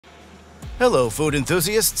Hello, food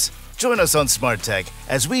enthusiasts! Join us on Smart Tech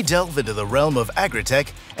as we delve into the realm of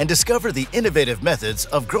agri-tech and discover the innovative methods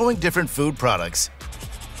of growing different food products.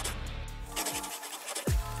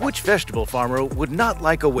 Which vegetable farmer would not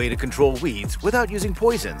like a way to control weeds without using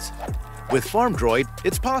poisons? With FarmDroid,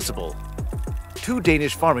 it's possible. Two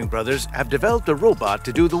Danish farming brothers have developed a robot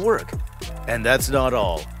to do the work. And that's not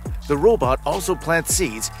all. The robot also plants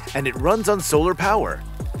seeds and it runs on solar power.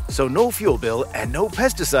 So no fuel bill and no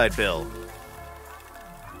pesticide bill.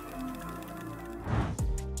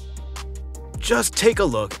 Just take a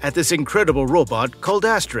look at this incredible robot called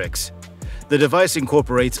Asterix. The device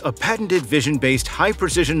incorporates a patented vision-based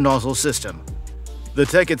high-precision nozzle system. The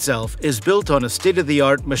tech itself is built on a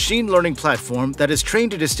state-of-the-art machine learning platform that is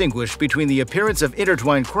trained to distinguish between the appearance of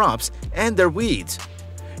intertwined crops and their weeds.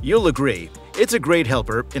 You'll agree, it's a great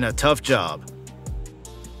helper in a tough job.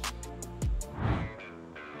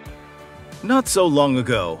 Not so long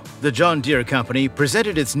ago, the John Deere company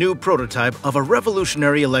presented its new prototype of a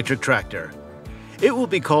revolutionary electric tractor. It will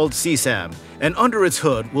be called CSAM, and under its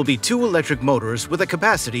hood will be two electric motors with a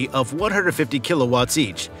capacity of 150 kilowatts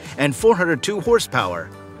each and 402 horsepower.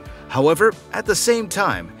 However, at the same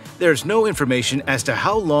time, there's no information as to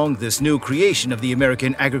how long this new creation of the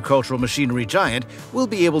American agricultural machinery giant will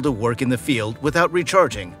be able to work in the field without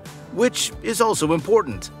recharging, which is also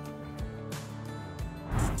important.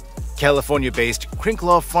 California-based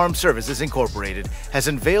Crinkloff Farm Services Incorporated has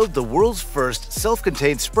unveiled the world's first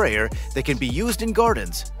self-contained sprayer that can be used in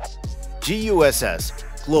gardens. GUSS,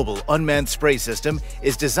 Global Unmanned Spray System,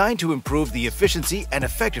 is designed to improve the efficiency and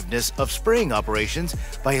effectiveness of spraying operations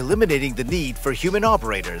by eliminating the need for human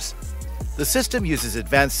operators. The system uses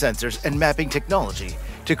advanced sensors and mapping technology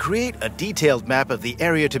to create a detailed map of the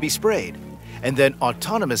area to be sprayed, and then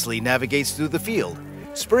autonomously navigates through the field,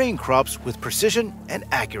 spraying crops with precision and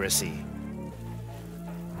accuracy.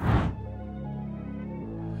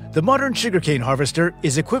 The modern sugarcane harvester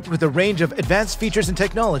is equipped with a range of advanced features and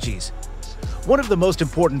technologies. One of the most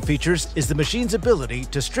important features is the machine's ability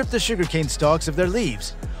to strip the sugarcane stalks of their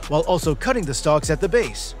leaves, while also cutting the stalks at the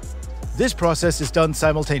base. This process is done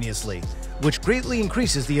simultaneously, which greatly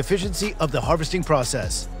increases the efficiency of the harvesting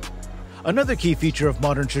process. Another key feature of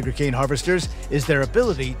modern sugarcane harvesters is their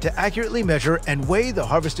ability to accurately measure and weigh the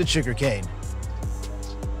harvested sugarcane.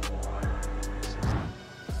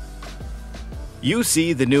 You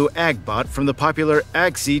see the new AgBot from the popular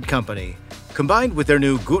AgSeed company, combined with their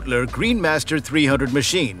new Gutler Greenmaster 300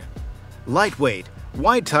 machine. Lightweight,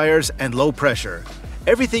 wide tires, and low pressure.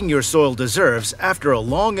 Everything your soil deserves after a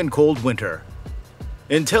long and cold winter.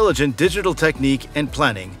 Intelligent digital technique and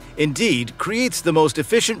planning indeed creates the most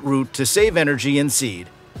efficient route to save energy and seed.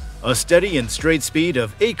 A steady and straight speed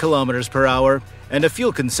of 8 kilometers per hour and a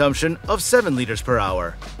fuel consumption of 7 liters per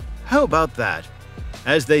hour. How about that?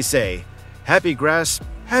 As they say, happy grass,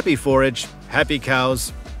 happy forage, happy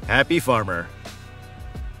cows, happy farmer.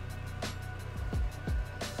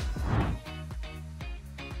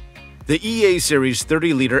 The EA Series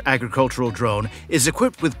 30-liter agricultural drone is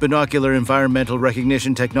equipped with binocular environmental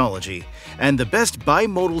recognition technology and the best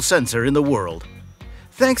bimodal sensor in the world.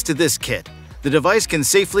 Thanks to this kit, the device can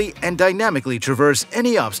safely and dynamically traverse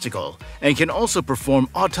any obstacle and can also perform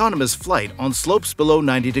autonomous flight on slopes below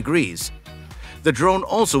 90 degrees. The drone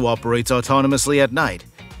also operates autonomously at night,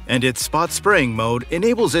 and its spot spraying mode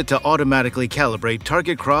enables it to automatically calibrate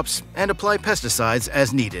target crops and apply pesticides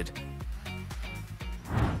as needed.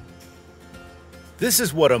 This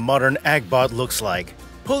is what a modern AgBot looks like,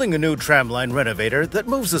 pulling a new tramline renovator that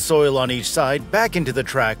moves the soil on each side back into the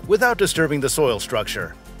track without disturbing the soil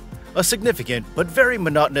structure. A significant but very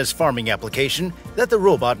monotonous farming application that the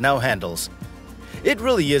robot now handles. It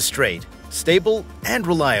really is straight, stable, and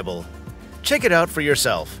reliable. Check it out for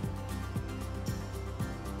yourself.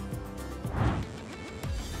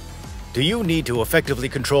 Do you need to effectively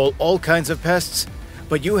control all kinds of pests?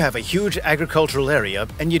 But you have a huge agricultural area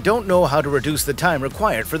and you don't know how to reduce the time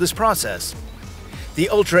required for this process. The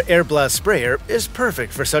Ultra Air Blast Sprayer is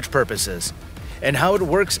perfect for such purposes. And how it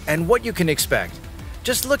works and what you can expect.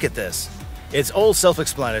 Just look at this. It's all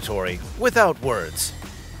self-explanatory, without words.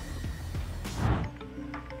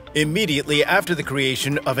 Immediately after the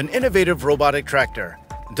creation of an innovative robotic tractor,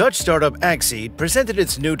 Dutch startup AgSeed presented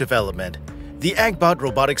its new development, the AgBot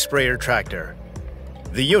Robotic Sprayer Tractor.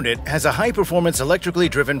 The unit has a high-performance electrically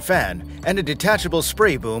driven fan and a detachable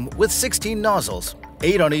spray boom with 16 nozzles,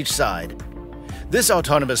 8 on each side. This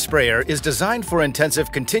autonomous sprayer is designed for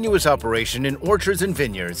intensive continuous operation in orchards and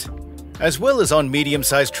vineyards, as well as on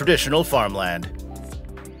medium-sized traditional farmland.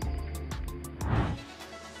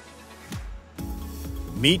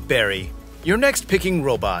 Meet Barry, your next picking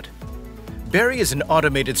robot. Barry is an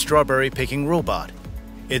automated strawberry picking robot.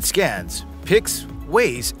 It scans, picks,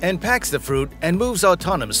 weighs, and packs the fruit and moves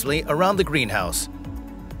autonomously around the greenhouse.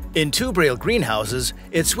 In two-rail greenhouses,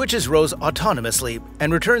 it switches rows autonomously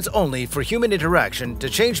and returns only for human interaction to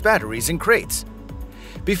change batteries in crates.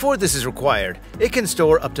 Before this is required, it can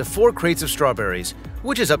store up to 4 crates of strawberries,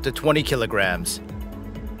 which is up to 20 kilograms.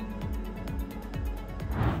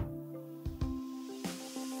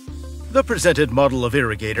 The presented model of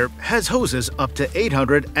irrigator has hoses up to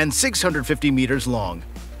 800 and 650 meters long,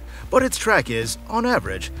 but its track is, on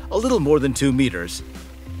average, a little more than 2 meters.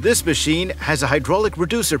 This machine has a hydraulic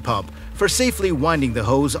reducer pump for safely winding the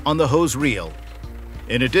hose on the hose reel.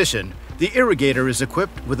 In addition, the irrigator is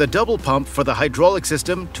equipped with a double pump for the hydraulic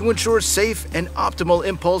system to ensure safe and optimal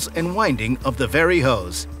impulse and winding of the very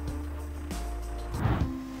hose.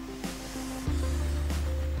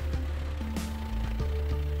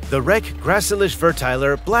 The REC Grass Silage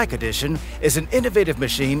Fertiler Black Edition is an innovative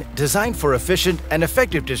machine designed for efficient and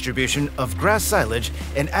effective distribution of grass silage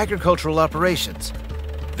in agricultural operations.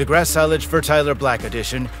 The Grass Silage Fertiler Black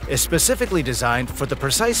Edition is specifically designed for the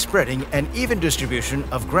precise spreading and even distribution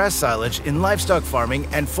of grass silage in livestock farming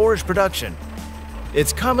and forage production.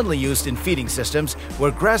 It's commonly used in feeding systems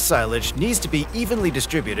where grass silage needs to be evenly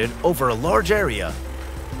distributed over a large area.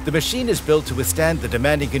 The machine is built to withstand the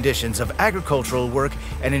demanding conditions of agricultural work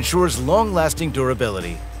and ensures long-lasting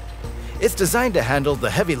durability. It's designed to handle the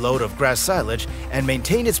heavy load of grass silage and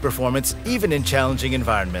maintain its performance even in challenging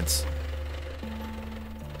environments.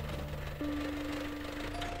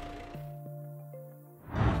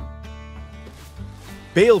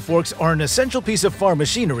 Bale forks are an essential piece of farm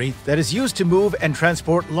machinery that is used to move and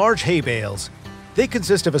transport large hay bales. They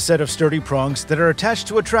consist of a set of sturdy prongs that are attached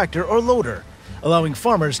to a tractor or loader, allowing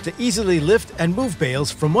farmers to easily lift and move bales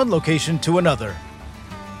from one location to another.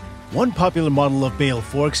 One popular model of bale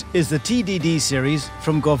forks is the TDD series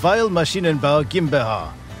from Goweil Maschinenbau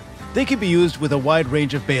GmbH. They can be used with a wide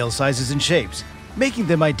range of bale sizes and shapes, making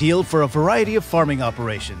them ideal for a variety of farming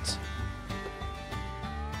operations.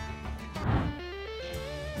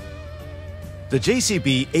 The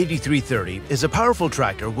JCB 8330 is a powerful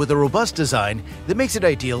tractor with a robust design that makes it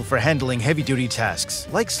ideal for handling heavy-duty tasks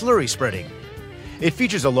like slurry spreading. It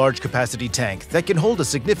features a large capacity tank that can hold a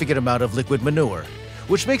significant amount of liquid manure,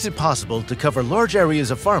 which makes it possible to cover large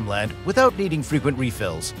areas of farmland without needing frequent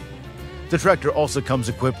refills. The tractor also comes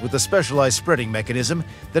equipped with a specialized spreading mechanism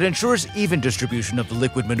that ensures even distribution of the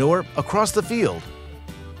liquid manure across the field.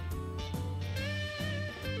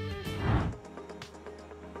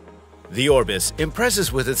 The Orbis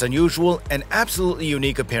impresses with its unusual and absolutely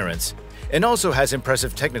unique appearance, and also has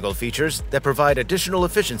impressive technical features that provide additional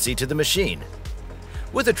efficiency to the machine.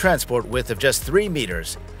 With a transport width of just 3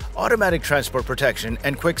 meters, automatic transport protection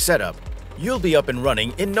and quick setup, you'll be up and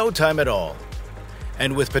running in no time at all.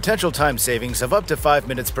 And with potential time savings of up to 5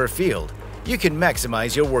 minutes per field, you can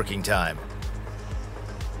maximize your working time.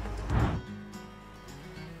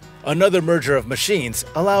 Another merger of machines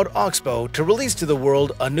allowed Oxbow to release to the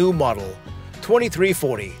world a new model,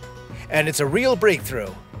 2340, and it's a real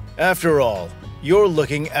breakthrough. After all, you're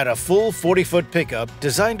looking at a full 40-foot pickup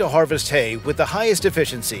designed to harvest hay with the highest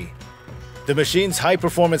efficiency. The machine's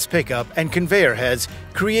high-performance pickup and conveyor heads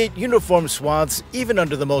create uniform swaths even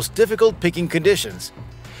under the most difficult picking conditions.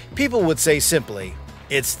 People would say simply,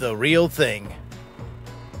 it's the real thing.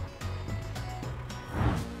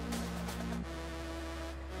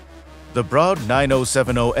 The Broad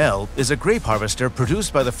 9070L is a grape harvester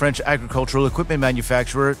produced by the French agricultural equipment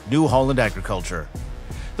manufacturer New Holland Agriculture.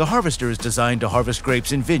 The harvester is designed to harvest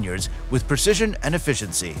grapes in vineyards with precision and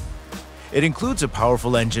efficiency. It includes a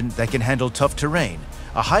powerful engine that can handle tough terrain,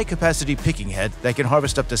 a high-capacity picking head that can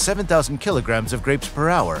harvest up to 7,000 kilograms of grapes per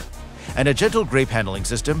hour, and a gentle grape handling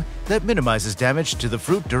system that minimizes damage to the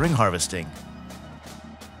fruit during harvesting.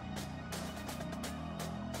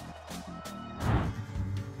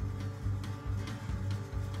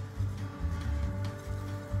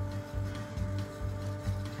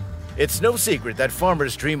 It's no secret that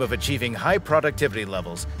farmers dream of achieving high productivity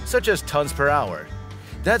levels, such as tons per hour.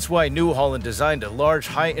 That's why New Holland designed a large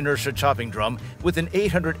high-inertia chopping drum with an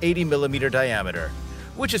 880mm diameter,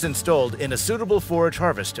 which is installed in a suitable forage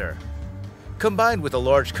harvester. Combined with a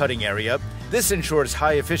large cutting area, this ensures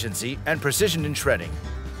high efficiency and precision in shredding.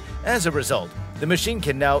 As a result, the machine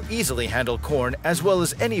can now easily handle corn as well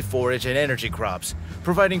as any forage and energy crops,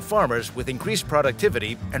 providing farmers with increased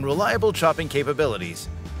productivity and reliable chopping capabilities.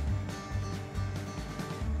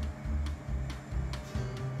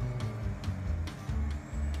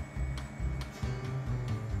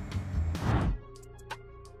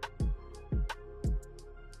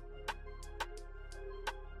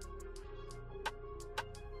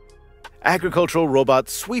 Agricultural robot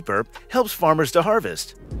Sweeper helps farmers to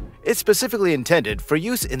harvest. It's specifically intended for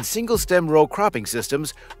use in single-stem row cropping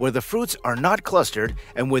systems where the fruits are not clustered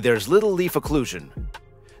and where there's little leaf occlusion.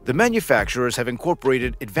 The manufacturers have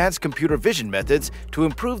incorporated advanced computer vision methods to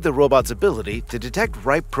improve the robot's ability to detect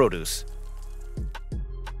ripe produce.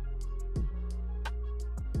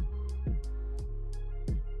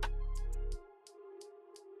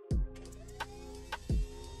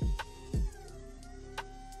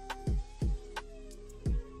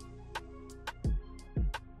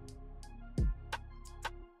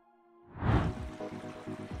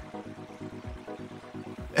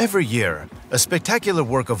 Every year, a spectacular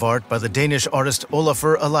work of art by the Danish artist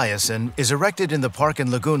Olafur Eliasson is erected in the park and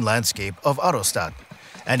lagoon landscape of Otterstad,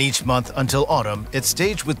 and each month until autumn it's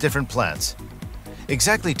staged with different plants.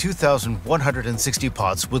 Exactly 2,160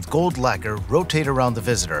 pots with gold lacquer rotate around the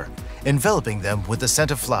visitor, enveloping them with the scent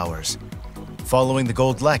of flowers. Following the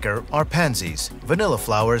gold lacquer are pansies, vanilla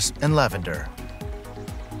flowers, and lavender.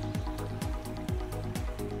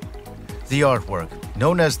 The artwork,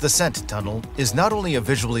 known as the Scent Tunnel, is not only a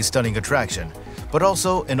visually stunning attraction, but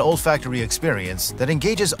also an olfactory experience that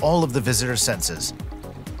engages all of the visitor's senses.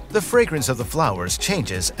 The fragrance of the flowers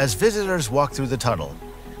changes as visitors walk through the tunnel,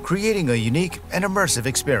 creating a unique and immersive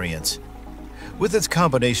experience. With its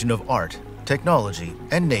combination of art, technology,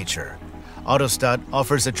 and nature, Otterstad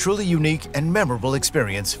offers a truly unique and memorable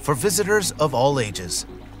experience for visitors of all ages.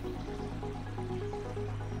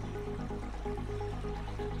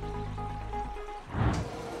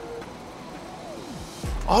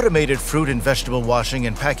 Automated fruit and vegetable washing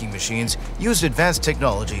and packing machines use advanced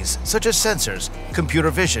technologies such as sensors, computer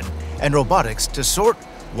vision, and robotics to sort,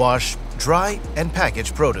 wash, dry, and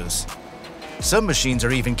package produce. Some machines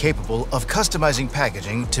are even capable of customizing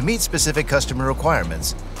packaging to meet specific customer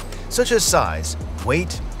requirements, such as size,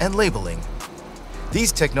 weight, and labeling.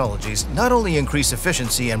 These technologies not only increase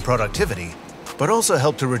efficiency and productivity, but also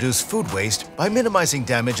help to reduce food waste by minimizing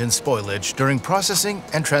damage and spoilage during processing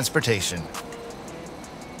and transportation.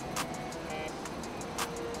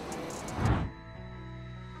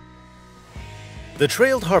 The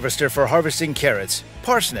trailed harvester for harvesting carrots,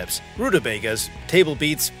 parsnips, rutabagas, table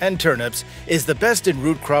beets, and turnips is the best in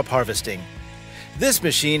root crop harvesting. This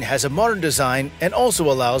machine has a modern design and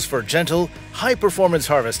also allows for gentle, high-performance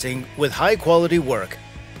harvesting with high-quality work.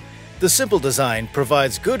 The simple design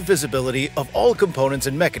provides good visibility of all components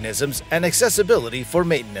and mechanisms and accessibility for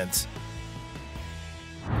maintenance.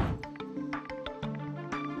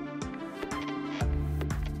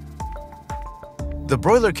 The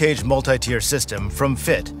broiler cage multi-tier system from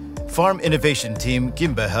FIT, Farm Innovation Team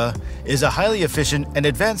GmbH, is a highly efficient and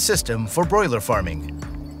advanced system for broiler farming.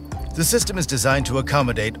 The system is designed to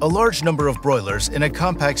accommodate a large number of broilers in a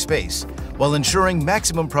compact space while ensuring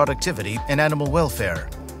maximum productivity and animal welfare.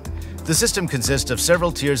 The system consists of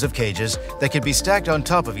several tiers of cages that can be stacked on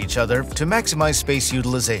top of each other to maximize space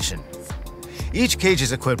utilization. Each cage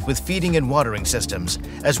is equipped with feeding and watering systems,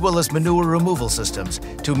 as well as manure removal systems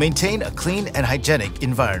to maintain a clean and hygienic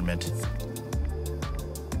environment.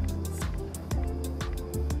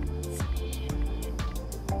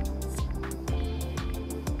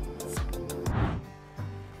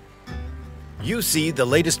 You see the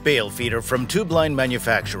latest bale feeder from Tubeline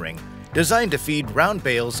Manufacturing, designed to feed round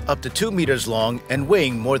bales up to 2 meters long and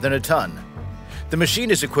weighing more than a ton. The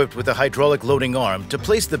machine is equipped with a hydraulic loading arm to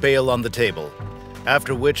place the bale on the table,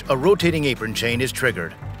 after which a rotating apron chain is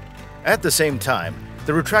triggered. At the same time,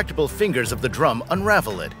 the retractable fingers of the drum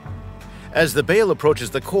unravel it. As the bale approaches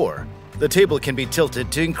the core, the table can be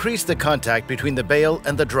tilted to increase the contact between the bale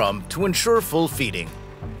and the drum to ensure full feeding.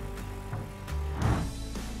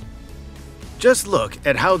 Just look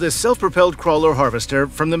at how this self-propelled crawler harvester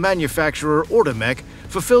from the manufacturer Ortomec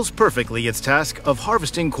fulfills perfectly its task of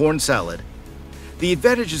harvesting corn salad. The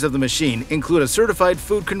advantages of the machine include a certified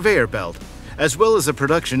food conveyor belt, as well as the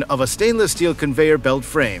production of a stainless steel conveyor belt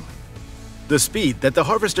frame. The speed that the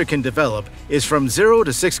harvester can develop is from 0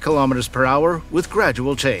 to 6 kilometers per hour with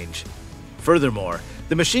gradual change. Furthermore,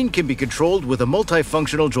 the machine can be controlled with a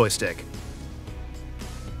multifunctional joystick.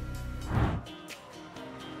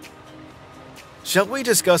 Shall we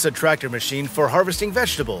discuss a tractor machine for harvesting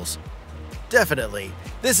vegetables? Definitely.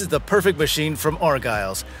 This is the perfect machine from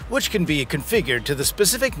Argyle's, which can be configured to the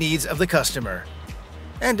specific needs of the customer.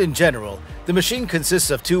 And in general, the machine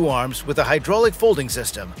consists of 2 arms with a hydraulic folding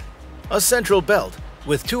system, a central belt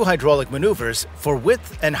with 2 hydraulic maneuvers for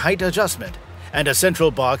width and height adjustment, and a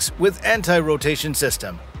central box with anti-rotation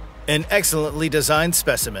system. An excellently designed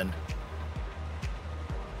specimen.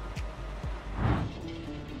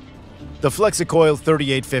 The Flexicoil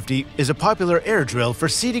 3850 is a popular air drill for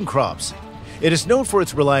seeding crops. It is known for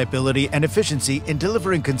its reliability and efficiency in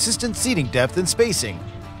delivering consistent seeding depth and spacing.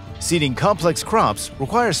 Seeding complex crops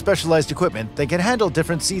requires specialized equipment that can handle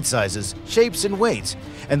different seed sizes, shapes, and weights,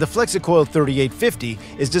 and the Flexicoil 3850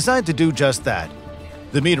 is designed to do just that.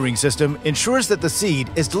 The metering system ensures that the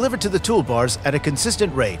seed is delivered to the toolbars at a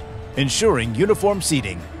consistent rate, ensuring uniform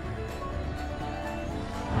seeding.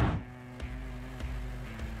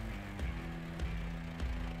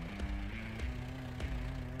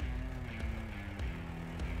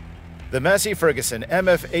 The Massey Ferguson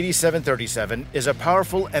MF8737 is a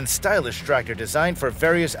powerful and stylish tractor designed for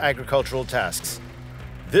various agricultural tasks.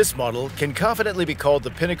 This model can confidently be called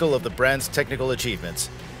the pinnacle of the brand's technical achievements.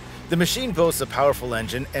 The machine boasts a powerful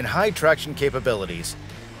engine and high traction capabilities.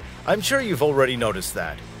 I'm sure you've already noticed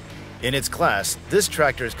that. In its class, this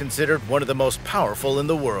tractor is considered one of the most powerful in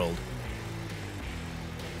the world.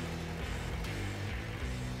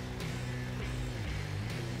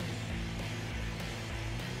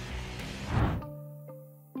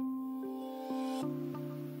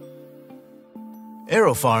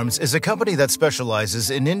 AeroFarms is a company that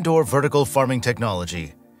specializes in indoor vertical farming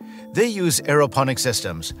technology. They use aeroponic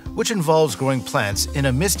systems, which involves growing plants in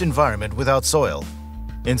a mist environment without soil,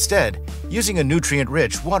 instead using a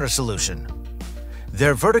nutrient-rich water solution.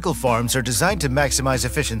 Their vertical farms are designed to maximize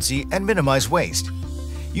efficiency and minimize waste,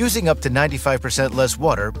 using up to 95% less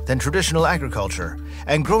water than traditional agriculture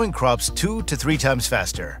and growing crops 2 to 3 times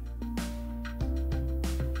faster.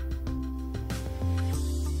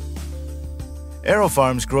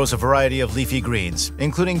 AeroFarms grows a variety of leafy greens,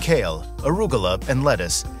 including kale, arugula, and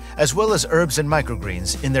lettuce, as well as herbs and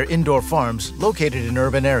microgreens in their indoor farms located in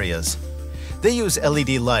urban areas. They use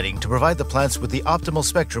LED lighting to provide the plants with the optimal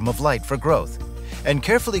spectrum of light for growth, and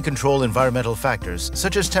carefully control environmental factors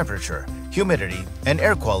such as temperature, humidity, and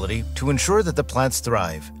air quality to ensure that the plants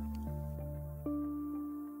thrive.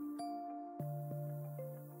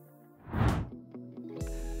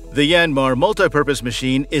 The Yanmar multi-purpose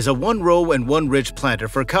machine is a one-row and one-ridge planter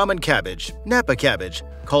for common cabbage, Napa cabbage,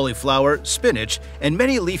 cauliflower, spinach, and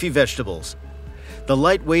many leafy vegetables. The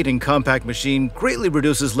lightweight and compact machine greatly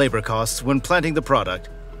reduces labor costs when planting the product.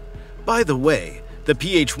 By the way, the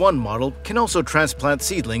PH1 model can also transplant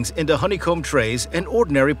seedlings into honeycomb trays and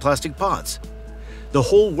ordinary plastic pots. The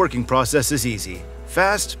whole working process is easy,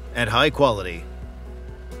 fast, and high quality.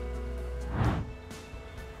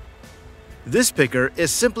 This picker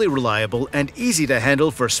is simply reliable and easy to handle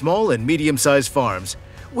for small and medium-sized farms,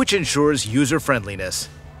 which ensures user-friendliness.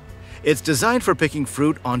 It's designed for picking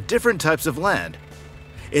fruit on different types of land.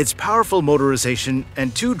 Its powerful motorization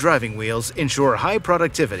and 2 driving wheels ensure high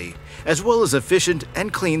productivity, as well as efficient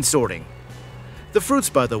and clean sorting. The fruits,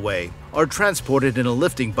 by the way, are transported in a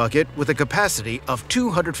lifting bucket with a capacity of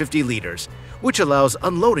 250 liters, which allows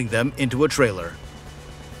unloading them into a trailer.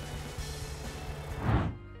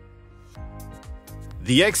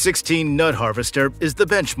 The X16 Nut Harvester is the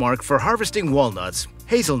benchmark for harvesting walnuts,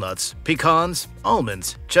 hazelnuts, pecans,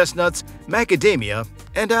 almonds, chestnuts, macadamia,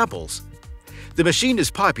 and apples. The machine is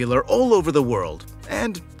popular all over the world,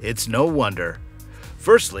 and it's no wonder.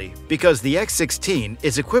 Firstly, because the X16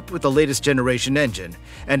 is equipped with the latest generation engine,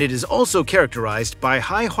 and it is also characterized by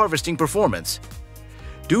high harvesting performance.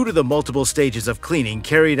 Due to the multiple stages of cleaning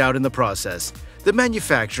carried out in the process, the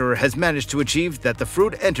manufacturer has managed to achieve that the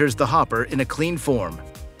fruit enters the hopper in a clean form.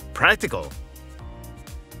 Practical.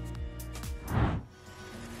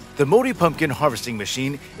 The Modi Pumpkin Harvesting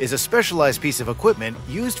Machine is a specialized piece of equipment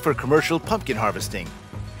used for commercial pumpkin harvesting.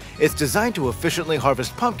 It's designed to efficiently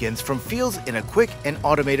harvest pumpkins from fields in a quick and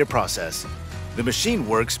automated process. The machine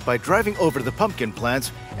works by driving over the pumpkin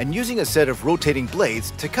plants and using a set of rotating blades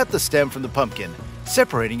to cut the stem from the pumpkin,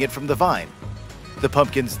 separating it from the vine. The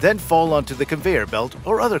pumpkins then fall onto the conveyor belt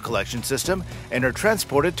or other collection system and are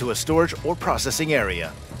transported to a storage or processing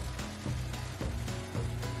area.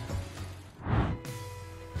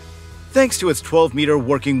 Thanks to its 12-meter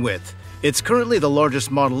working width, it's currently the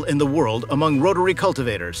largest model in the world among rotary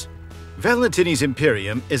cultivators. Valentini's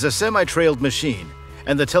Imperium is a semi-trailed machine,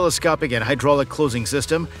 and the telescopic and hydraulic closing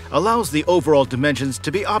system allows the overall dimensions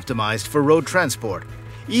to be optimized for road transport,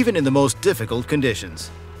 even in the most difficult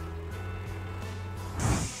conditions.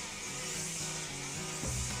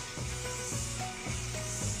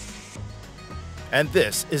 And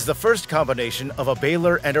this is the first combination of a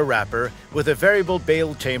baler and a wrapper with a variable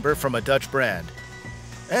bale chamber from a Dutch brand.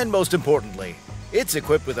 And most importantly, it's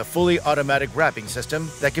equipped with a fully automatic wrapping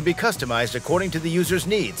system that can be customized according to the user's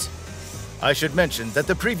needs. I should mention that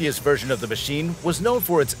the previous version of the machine was known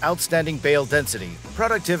for its outstanding bale density,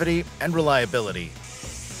 productivity, and reliability.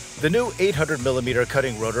 The new 800mm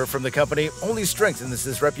cutting rotor from the company only strengthens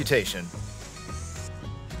this reputation.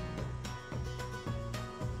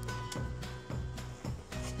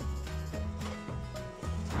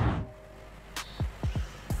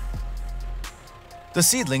 The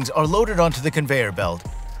seedlings are loaded onto the conveyor belt,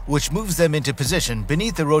 which moves them into position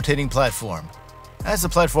beneath the rotating platform. As the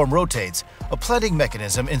platform rotates, a planting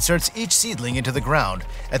mechanism inserts each seedling into the ground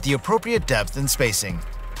at the appropriate depth and spacing.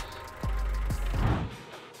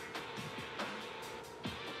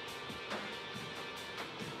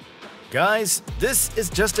 Guys, this is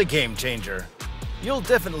just a game changer. You'll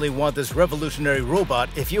definitely want this revolutionary robot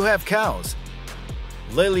if you have cows.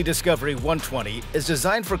 Lely Discovery 120 is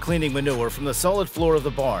designed for cleaning manure from the solid floor of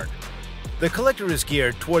the barn. The collector is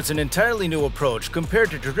geared towards an entirely new approach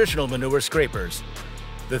compared to traditional manure scrapers.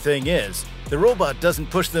 The thing is, the robot doesn't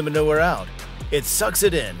push the manure out, it sucks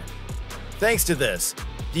it in. Thanks to this,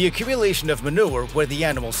 the accumulation of manure where the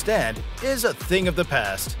animals stand is a thing of the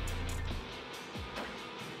past.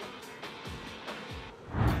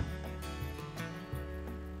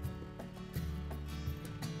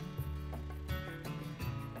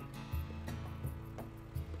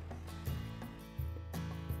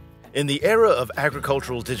 In the era of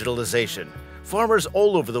agricultural digitalization, farmers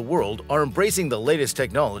all over the world are embracing the latest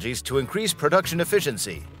technologies to increase production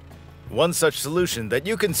efficiency. One such solution that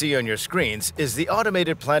you can see on your screens is the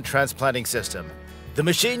automated plant transplanting system. The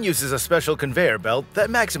machine uses a special conveyor belt that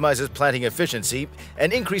maximizes planting efficiency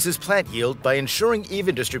and increases plant yield by ensuring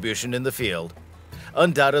even distribution in the field.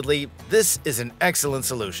 Undoubtedly, this is an excellent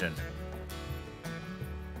solution.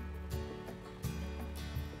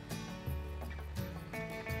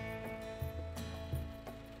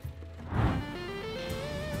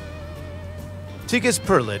 Tigges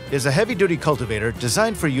Perlit is a heavy-duty cultivator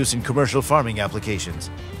designed for use in commercial farming applications.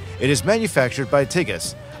 It is manufactured by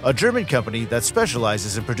Tigges, a German company that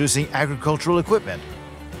specializes in producing agricultural equipment.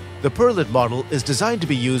 The Perlit model is designed to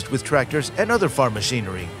be used with tractors and other farm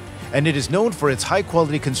machinery, and it is known for its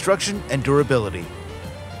high-quality construction and durability.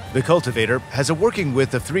 The cultivator has a working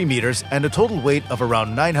width of 3 meters and a total weight of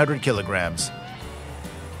around 900 kilograms.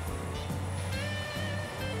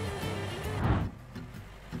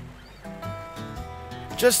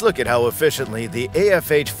 Just look at how efficiently the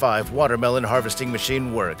AFH5 watermelon harvesting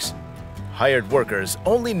machine works. Hired workers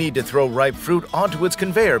only need to throw ripe fruit onto its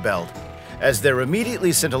conveyor belt, as they're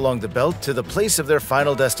immediately sent along the belt to the place of their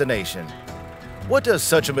final destination. What does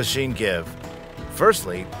such a machine give?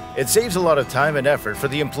 Firstly, it saves a lot of time and effort for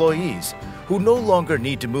the employees, who no longer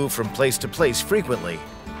need to move from place to place frequently.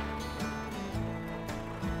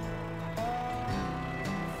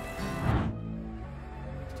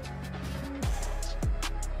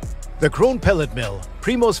 The Krone Pellet Mill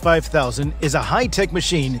Primos 5000 is a high-tech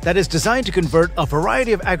machine that is designed to convert a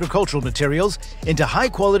variety of agricultural materials into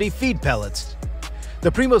high-quality feed pellets.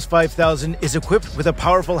 The Primos 5000 is equipped with a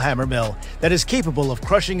powerful hammer mill that is capable of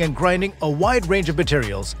crushing and grinding a wide range of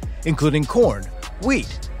materials, including corn,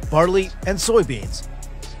 wheat, barley, and soybeans.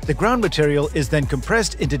 The ground material is then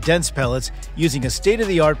compressed into dense pellets using a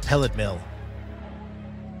state-of-the-art pellet mill.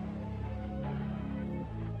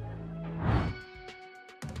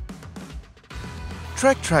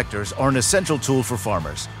 Track tractors are an essential tool for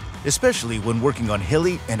farmers, especially when working on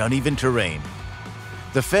hilly and uneven terrain.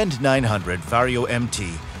 The Fend 900 Vario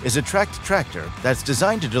MT is a tracked tractor that's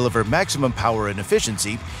designed to deliver maximum power and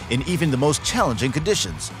efficiency in even the most challenging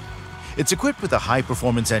conditions. It's equipped with a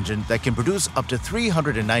high-performance engine that can produce up to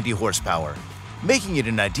 390 horsepower, making it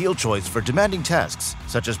an ideal choice for demanding tasks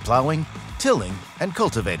such as plowing, tilling, and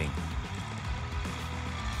cultivating.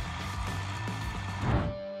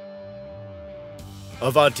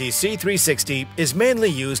 Avanti C360 is mainly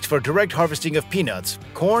used for direct harvesting of peanuts,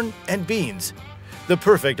 corn, and beans, the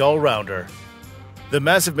perfect all-rounder. The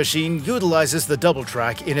massive machine utilizes the double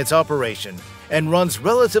track in its operation and runs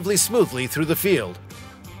relatively smoothly through the field.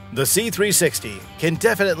 The C360 can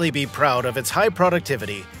definitely be proud of its high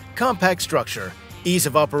productivity, compact structure, ease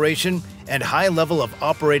of operation, and high level of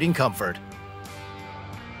operating comfort.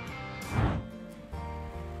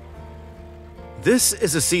 This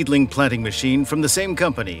is a seedling planting machine from the same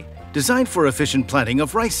company, designed for efficient planting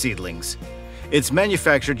of rice seedlings. It's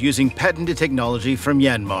manufactured using patented technology from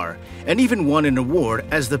Myanmar and even won an award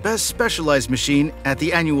as the best specialized machine at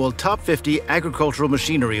the annual Top 50 Agricultural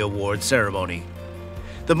Machinery Award ceremony.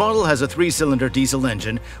 The model has a 3-cylinder diesel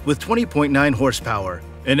engine with 20.9 horsepower,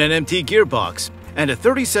 an NMT gearbox, and a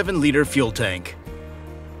 37-liter fuel tank.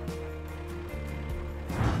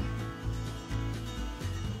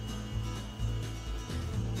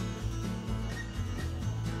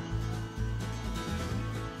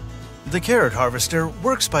 The carrot harvester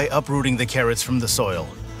works by uprooting the carrots from the soil,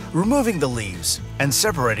 removing the leaves, and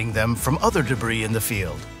separating them from other debris in the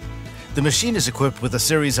field. The machine is equipped with a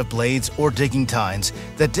series of blades or digging tines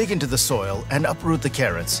that dig into the soil and uproot the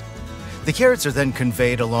carrots. The carrots are then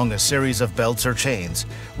conveyed along a series of belts or chains,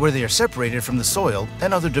 where they are separated from the soil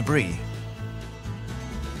and other debris.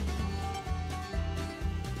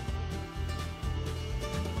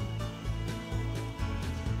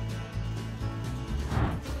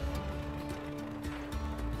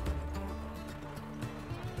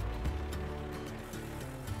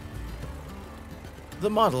 The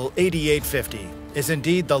Model 8850 is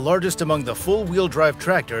indeed the largest among the full-wheel drive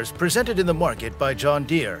tractors presented in the market by John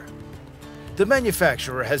Deere. The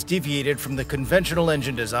manufacturer has deviated from the conventional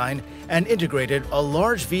engine design and integrated a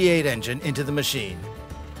large V8 engine into the machine.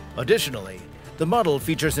 Additionally, the model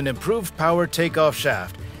features an improved power takeoff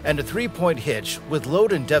shaft and a 3-point hitch with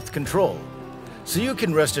load and depth control, so you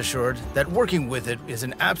can rest assured that working with it is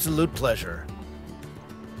an absolute pleasure.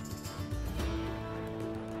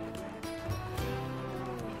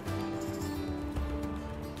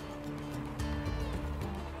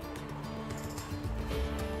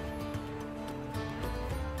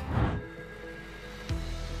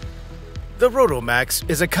 The Rotomax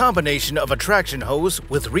is a combination of a traction hose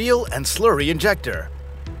with reel and slurry injector.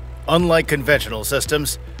 Unlike conventional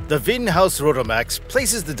systems, the Wiedenhaus Rotomax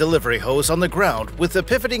places the delivery hose on the ground with a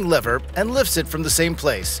pivoting lever and lifts it from the same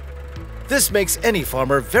place. This makes any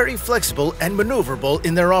farmer very flexible and maneuverable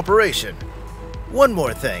in their operation. One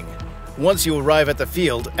more thing, once you arrive at the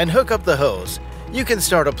field and hook up the hose, you can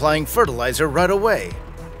start applying fertilizer right away.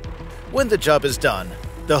 When the job is done,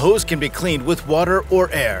 the hose can be cleaned with water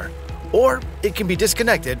or air, or it can be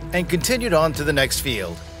disconnected and continued on to the next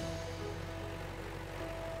field.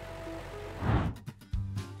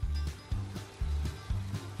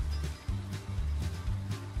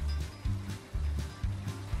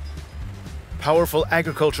 Powerful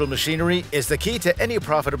agricultural machinery is the key to any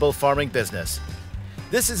profitable farming business.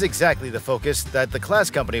 This is exactly the focus that the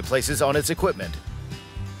Claas company places on its equipment.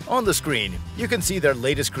 On the screen, you can see their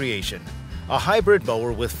latest creation, a hybrid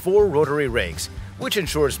mower with 4 rotary rakes, which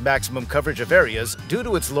ensures maximum coverage of areas due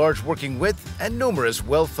to its large working width and numerous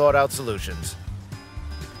well-thought-out solutions.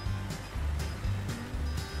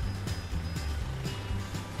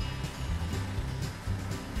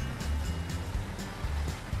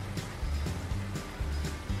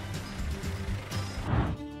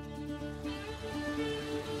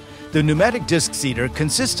 The pneumatic disc seeder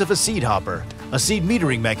consists of a seed hopper, a seed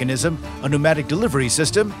metering mechanism, a pneumatic delivery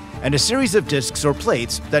system, and a series of discs or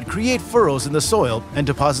plates that create furrows in the soil and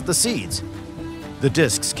deposit the seeds. The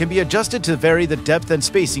discs can be adjusted to vary the depth and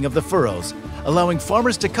spacing of the furrows, allowing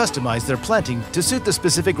farmers to customize their planting to suit the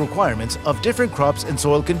specific requirements of different crops and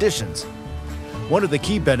soil conditions. One of the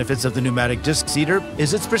key benefits of the pneumatic disc seeder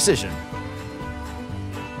is its precision.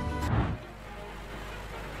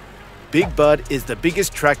 Big Bud is the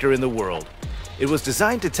biggest tractor in the world. It was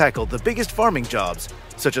designed to tackle the biggest farming jobs,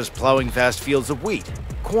 such as plowing vast fields of wheat,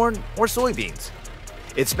 corn, or soybeans.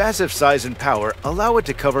 Its massive size and power allow it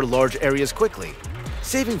to cover large areas quickly,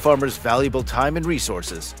 saving farmers valuable time and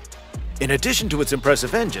resources. In addition to its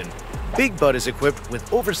impressive engine, Big Bud is equipped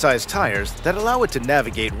with oversized tires that allow it to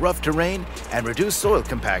navigate rough terrain and reduce soil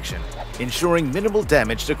compaction, ensuring minimal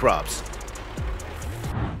damage to crops.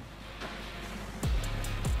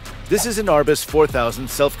 This is an Arbus 4000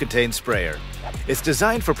 self-contained sprayer. It's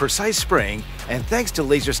designed for precise spraying and, thanks to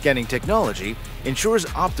laser scanning technology, ensures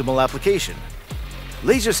optimal application.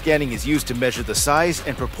 Laser scanning is used to measure the size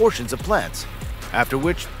and proportions of plants, after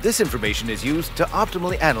which this information is used to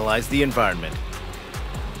optimally analyze the environment.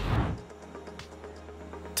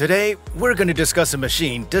 Today, we're going to discuss a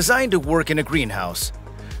machine designed to work in a greenhouse.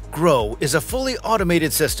 Grow is a fully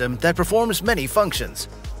automated system that performs many functions.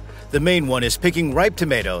 The main one is picking ripe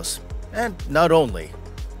tomatoes, and not only.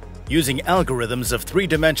 Using algorithms of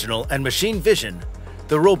 3-dimensional and machine vision,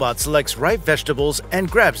 the robot selects ripe vegetables and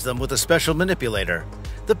grabs them with a special manipulator,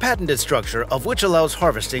 the patented structure of which allows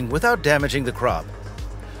harvesting without damaging the crop.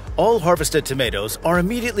 All harvested tomatoes are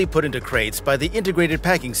immediately put into crates by the integrated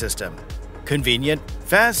packing system. Convenient,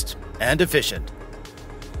 fast, and efficient.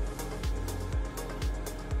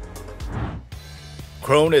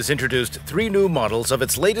 Krone has introduced 3 new models of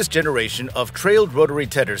its latest generation of trailed rotary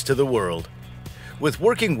teders to the world. With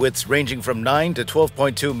working widths ranging from 9 to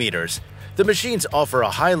 12.2 meters, the machines offer a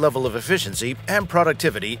high level of efficiency and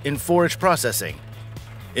productivity in forage processing.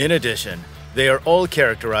 In addition, they are all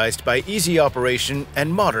characterized by easy operation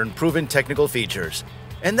and modern proven technical features.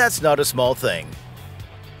 And that's not a small thing.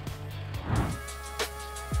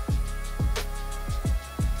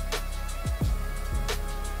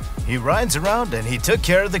 He rides around and he took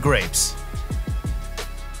care of the grapes.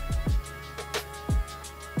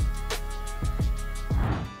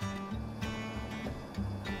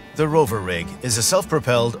 The Rover Rig is a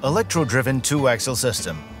self-propelled, electro-driven 2-axle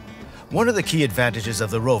system. One of the key advantages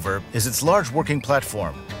of the Rover is its large working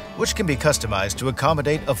platform, which can be customized to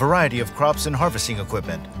accommodate a variety of crops and harvesting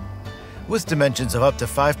equipment. With dimensions of up to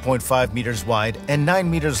 5.5 meters wide and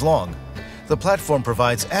 9 meters long, the platform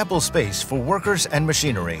provides ample space for workers and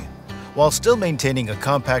machinery, while still maintaining a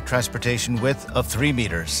compact transportation width of 3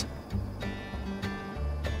 meters.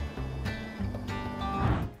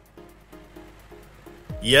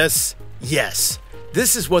 Yes, yes.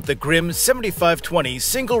 This is what the Grimm 7520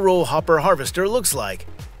 single-row hopper harvester looks like.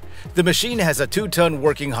 The machine has a 2-ton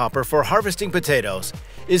working hopper for harvesting potatoes,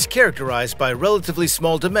 is characterized by relatively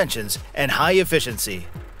small dimensions and high efficiency.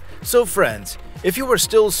 So friends, if you are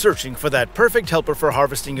still searching for that perfect helper for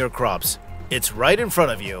harvesting your crops, it's right in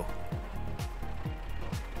front of you.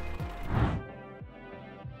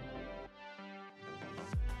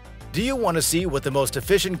 Do you want to see what the most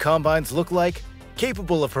efficient combines look like?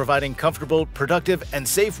 Capable of providing comfortable, productive, and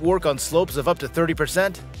safe work on slopes of up to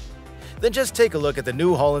 30%? Then just take a look at the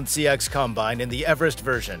New Holland CX Combine in the Everest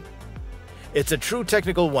version. It's a true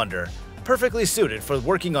technical wonder, perfectly suited for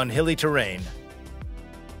working on hilly terrain.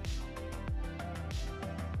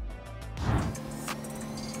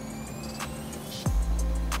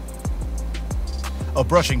 A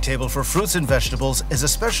brushing table for fruits and vegetables is a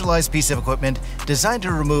specialized piece of equipment designed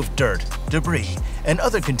to remove dirt, debris, and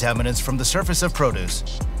other contaminants from the surface of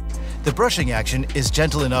produce. The brushing action is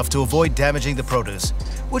gentle enough to avoid damaging the produce,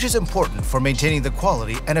 which is important for maintaining the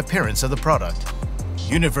quality and appearance of the product.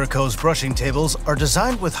 Univerco's brushing tables are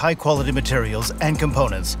designed with high-quality materials and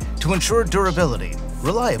components to ensure durability,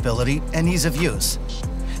 reliability, and ease of use.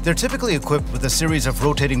 They're typically equipped with a series of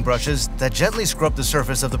rotating brushes that gently scrub the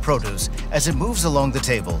surface of the produce as it moves along the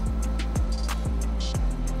table.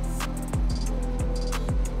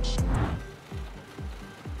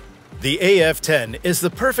 The AF10 is the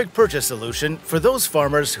perfect purchase solution for those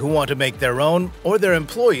farmers who want to make their own or their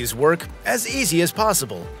employees' work as easy as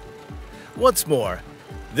possible. What's more,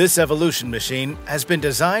 this evolution machine has been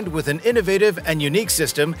designed with an innovative and unique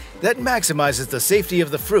system that maximizes the safety of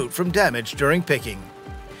the fruit from damage during picking.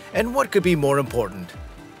 And what could be more important?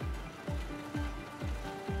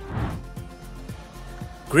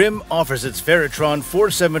 Grimm offers its Veritron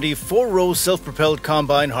 470 4-row self-propelled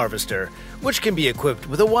combine harvester, which can be equipped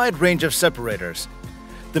with a wide range of separators.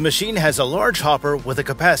 The machine has a large hopper with a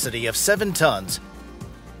capacity of 7 tons.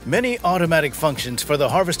 Many automatic functions for the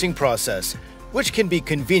harvesting process, which can be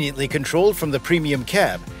conveniently controlled from the premium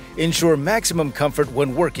cab, ensure maximum comfort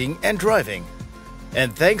when working and driving.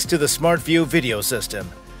 And thanks to the SmartView video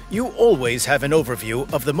system, you always have an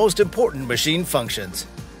overview of the most important machine functions.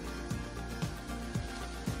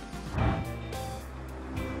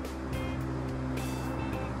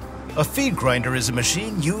 A feed grinder is a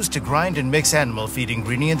machine used to grind and mix animal feed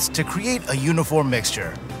ingredients to create a uniform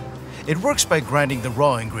mixture. It works by grinding the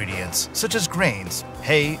raw ingredients, such as grains,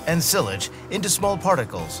 hay, and silage, into small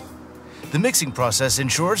particles. The mixing process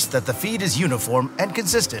ensures that the feed is uniform and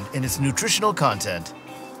consistent in its nutritional content.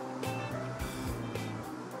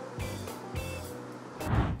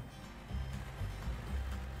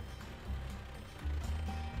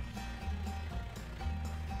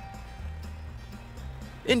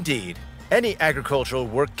 Indeed, any agricultural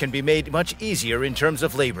work can be made much easier in terms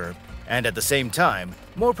of labor, and at the same time,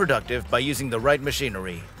 more productive by using the right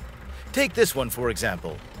machinery. Take this one for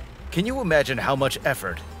example. Can you imagine how much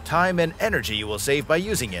effort, time, and energy you will save by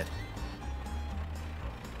using it?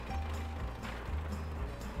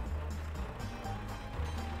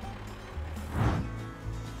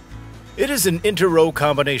 It is an inter-row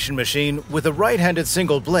combination machine with a right-handed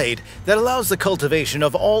single blade that allows the cultivation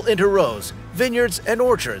of all inter-rows, vineyards, and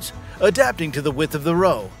orchards, adapting to the width of the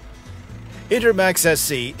row. Intermax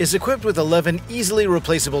SC is equipped with 11 easily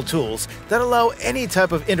replaceable tools that allow any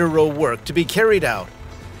type of inter-row work to be carried out.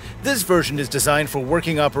 This version is designed for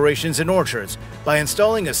working operations in orchards by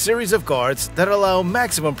installing a series of guards that allow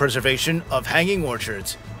maximum preservation of hanging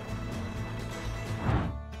orchards.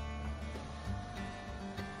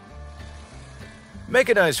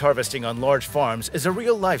 Mechanized harvesting on large farms is a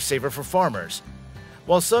real lifesaver for farmers.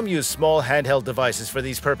 While some use small handheld devices for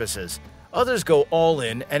these purposes, others go all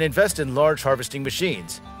in and invest in large harvesting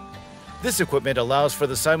machines. This equipment allows for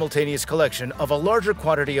the simultaneous collection of a larger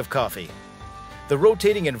quantity of coffee. The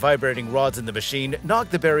rotating and vibrating rods in the machine knock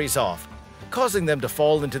the berries off, causing them to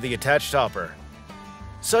fall into the attached hopper.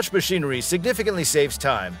 Such machinery significantly saves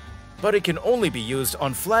time, but it can only be used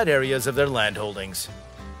on flat areas of their land holdings.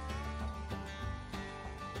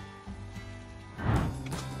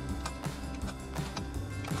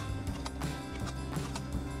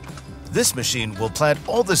 This machine will plant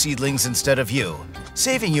all the seedlings instead of you,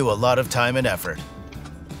 saving you a lot of time and effort.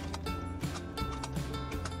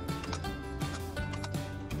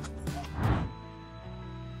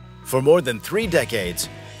 For more than 3 decades,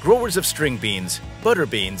 growers of string beans, butter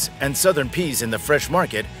beans, and southern peas in the fresh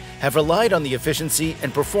market have relied on the efficiency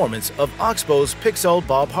and performance of Oxbow's Pixel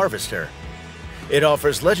Bob harvester. It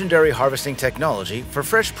offers legendary harvesting technology for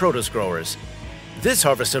fresh produce growers. This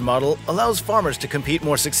harvester model allows farmers to compete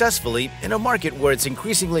more successfully in a market where it's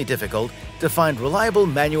increasingly difficult to find reliable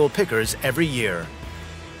manual pickers every year.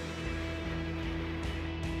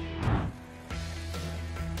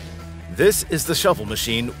 This is the shovel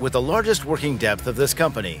machine with the largest working depth of this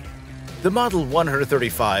company. The Model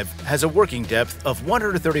 135 has a working depth of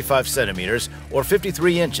 135 centimeters or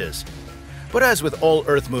 53 inches. But as with all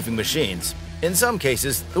earth-moving machines, in some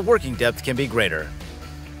cases the working depth can be greater.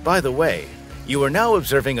 By the way, you are now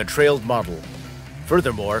observing a trailed model.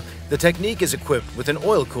 Furthermore, the technique is equipped with an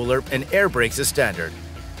oil cooler and air brakes as standard.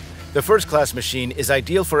 The first-class machine is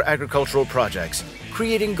ideal for agricultural projects,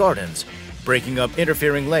 creating gardens, breaking up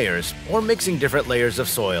interfering layers, or mixing different layers of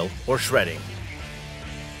soil, or shredding.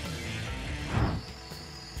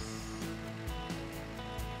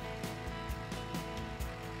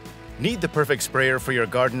 Need the perfect sprayer for your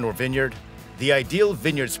garden or vineyard? The Ideal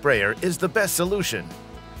Vineyard Sprayer is the best solution.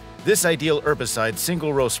 This ideal herbicide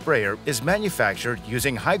single-row sprayer is manufactured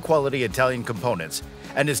using high-quality Italian components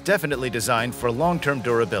and is definitely designed for long-term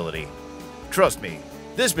durability. Trust me,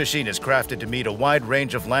 this machine is crafted to meet a wide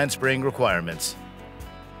range of land spraying requirements.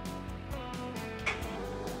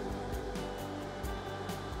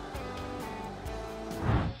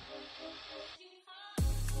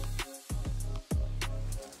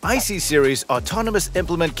 IC Series autonomous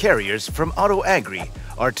implement carriers from Auto Agri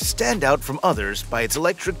are to stand out from others by its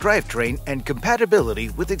electric drivetrain and compatibility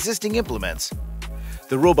with existing implements.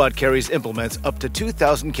 The robot carries implements up to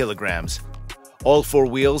 2,000 kilograms. All 4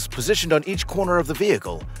 wheels, positioned on each corner of the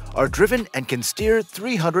vehicle, are driven and can steer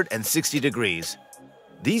 360 degrees.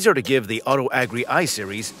 These are to give the Auto Agri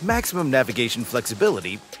I-Series maximum navigation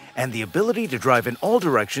flexibility and the ability to drive in all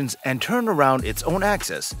directions and turn around its own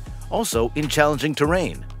axis, also in challenging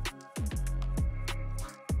terrain.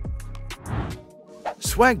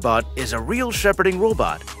 Swagbot is a real shepherding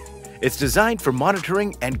robot. It's designed for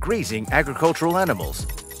monitoring and grazing agricultural animals.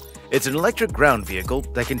 It's an electric ground vehicle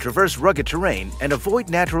that can traverse rugged terrain and avoid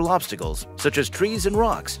natural obstacles, such as trees and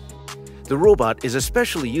rocks. The robot is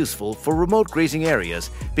especially useful for remote grazing areas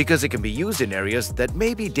because it can be used in areas that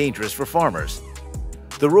may be dangerous for farmers.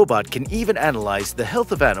 The robot can even analyze the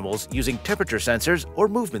health of animals using temperature sensors or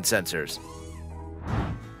movement sensors.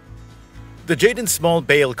 The Jadon Small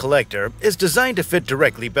Bale Collector is designed to fit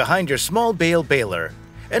directly behind your small bale baler.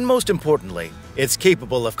 And most importantly, it's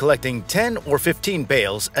capable of collecting 10 or 15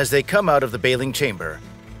 bales as they come out of the baling chamber.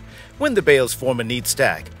 When the bales form a neat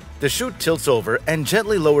stack, the chute tilts over and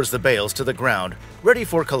gently lowers the bales to the ground, ready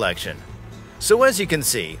for collection. So as you can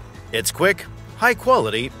see, it's quick, high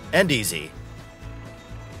quality, and easy.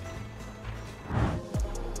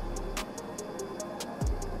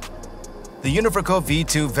 The Univerco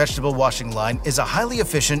V2 vegetable washing line is a highly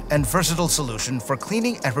efficient and versatile solution for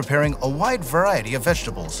cleaning and preparing a wide variety of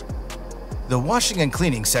vegetables. The washing and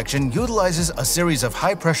cleaning section utilizes a series of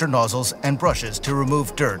high-pressure nozzles and brushes to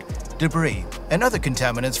remove dirt, debris, and other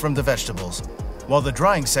contaminants from the vegetables, while the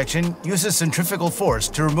drying section uses centrifugal force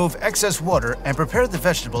to remove excess water and prepare the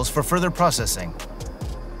vegetables for further processing.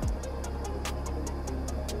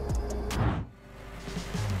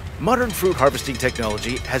 Modern fruit harvesting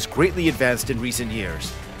technology has greatly advanced in recent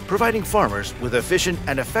years, providing farmers with efficient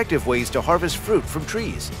and effective ways to harvest fruit from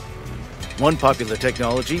trees. One popular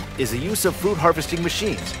technology is the use of fruit harvesting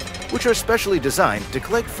machines, which are specially designed to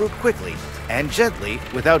collect fruit quickly and gently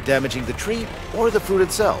without damaging the tree or the fruit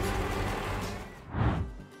itself.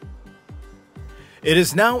 It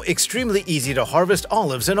is now extremely easy to harvest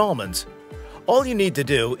olives and almonds. All you need to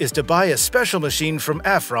do is to buy a special machine from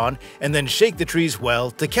Afron and then shake the trees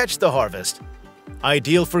well to catch the harvest.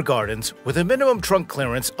 Ideal for gardens with a minimum trunk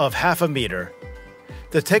clearance of ½ meter.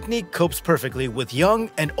 The technique copes perfectly with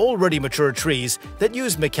young and already mature trees that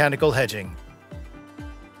use mechanical hedging.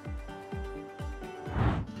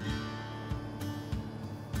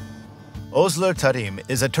 Ozler Tarim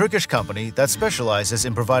is a Turkish company that specializes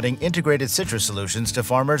in providing integrated citrus solutions to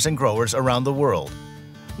farmers and growers around the world.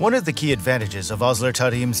 One of the key advantages of Ozler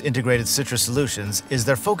Tarim's integrated citrus solutions is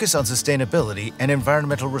their focus on sustainability and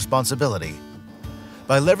environmental responsibility.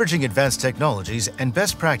 By leveraging advanced technologies and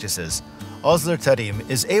best practices, Ozler Tarim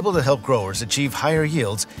is able to help growers achieve higher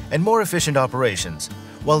yields and more efficient operations,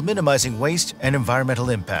 while minimizing waste and environmental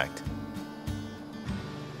impact.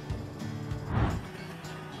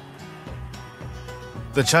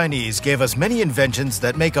 The Chinese gave us many inventions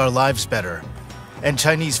that make our lives better. And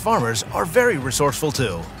Chinese farmers are very resourceful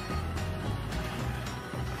too.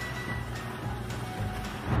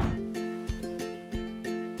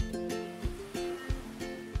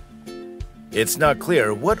 It's not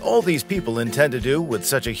clear what all these people intend to do with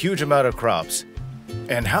such a huge amount of crops,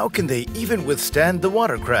 and how can they even withstand the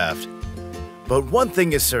watercraft? But one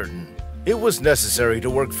thing is certain, it was necessary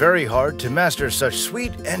to work very hard to master such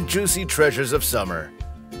sweet and juicy treasures of summer.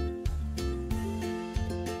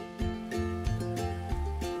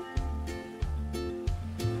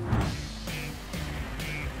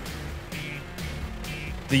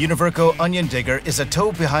 The Univerco Onion Digger is a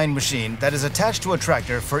tow-behind machine that is attached to a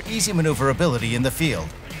tractor for easy maneuverability in the field.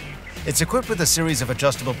 It's equipped with a series of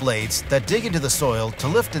adjustable blades that dig into the soil to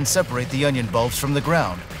lift and separate the onion bulbs from the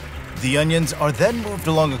ground. The onions are then moved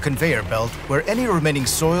along a conveyor belt where any remaining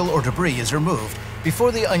soil or debris is removed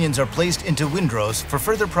before the onions are placed into windrows for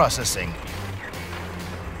further processing.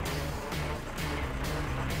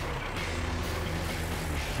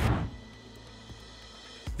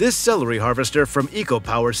 This celery harvester from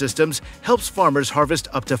EcoPower Systems helps farmers harvest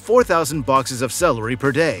up to 4,000 boxes of celery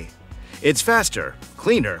per day. It's faster,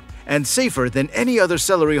 cleaner, and safer than any other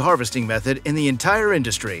celery harvesting method in the entire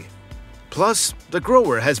industry. Plus, the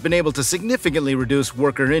grower has been able to significantly reduce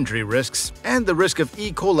worker injury risks and the risk of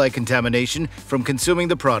E. coli contamination from consuming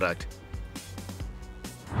the product.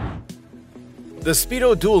 The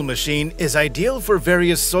Speedo Dual machine is ideal for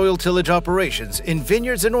various soil tillage operations in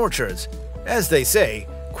vineyards and orchards. As they say,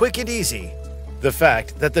 quick and easy. The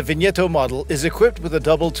fact that the Vigneto model is equipped with a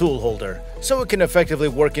double tool holder, so it can effectively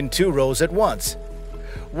work in 2 rows at once.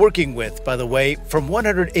 Working width, by the way, from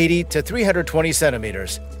 180 to 320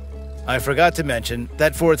 centimeters. I forgot to mention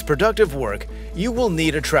that for its productive work, you will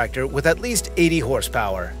need a tractor with at least 80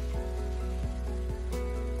 horsepower.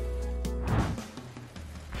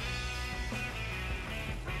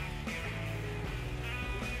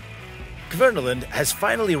 Kverneland has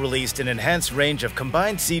finally released an enhanced range of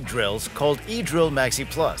combined seed drills called eDrill Maxi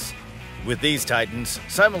Plus. With these titans,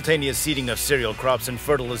 simultaneous seeding of cereal crops and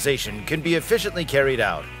fertilization can be efficiently carried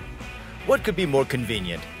out. What could be more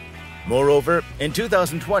convenient? Moreover, in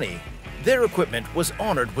 2020, their equipment was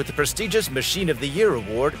honored with the prestigious Machine of the Year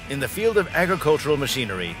award in the field of agricultural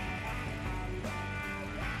machinery.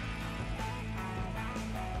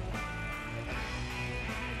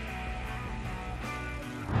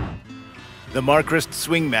 The Markrist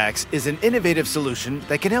Swing Max is an innovative solution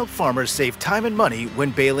that can help farmers save time and money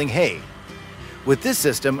when baling hay. With this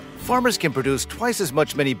system, farmers can produce twice as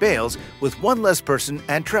many bales with one less person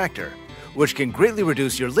and tractor, which can greatly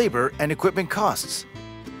reduce your labor and equipment costs.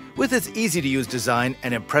 With its easy-to-use design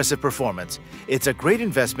and impressive performance, it's a great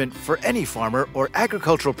investment for any farmer or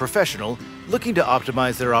agricultural professional looking to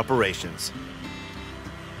optimize their operations.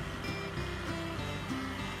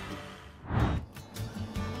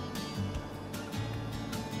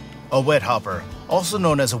 A wet hopper, also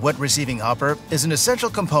known as a wet receiving hopper, is an essential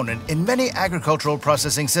component in many agricultural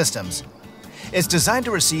processing systems. It's designed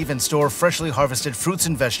to receive and store freshly harvested fruits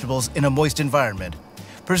and vegetables in a moist environment,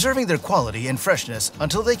 preserving their quality and freshness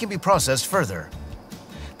until they can be processed further.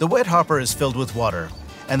 The wet hopper is filled with water,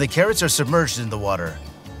 and the carrots are submerged in the water.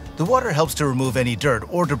 The water helps to remove any dirt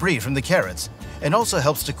or debris from the carrots, and also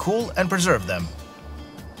helps to cool and preserve them.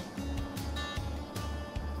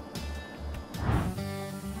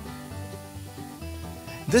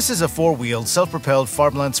 This is a 4-wheeled, self-propelled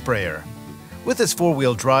farmland sprayer. With its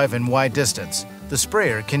 4-wheel drive and wide distance, the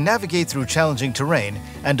sprayer can navigate through challenging terrain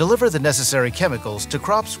and deliver the necessary chemicals to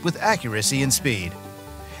crops with accuracy and speed.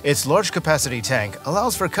 Its large-capacity tank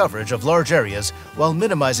allows for coverage of large areas while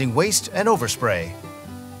minimizing waste and overspray.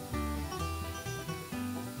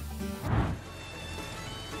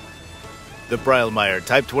 The Breilmeyer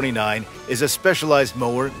Type 29 is a specialized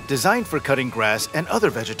mower designed for cutting grass and other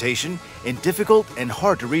vegetation in difficult and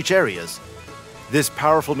hard-to-reach areas. This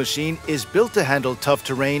powerful machine is built to handle tough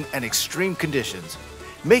terrain and extreme conditions,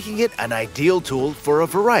 making it an ideal tool for a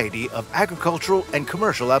variety of agricultural and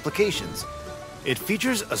commercial applications. It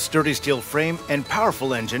features a sturdy steel frame and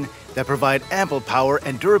powerful engine that provide ample power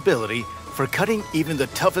and durability for cutting even the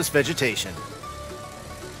toughest vegetation.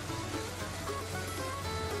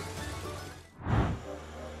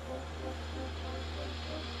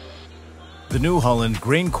 The New Holland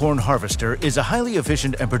Grain Corn Harvester is a highly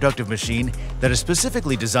efficient and productive machine that is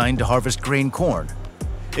specifically designed to harvest grain corn.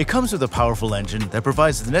 It comes with a powerful engine that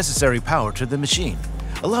provides the necessary power to the machine,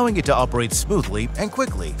 allowing it to operate smoothly and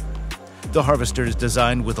quickly. The harvester is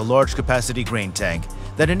designed with a large-capacity grain tank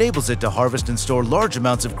that enables it to harvest and store large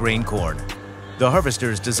amounts of grain corn. The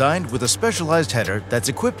harvester is designed with a specialized header that's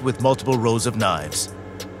equipped with multiple rows of knives.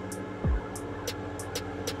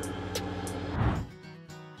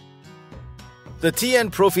 The TN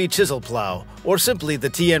Profi Chisel Plow, or simply the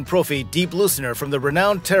TN Profi Deep Loosener from the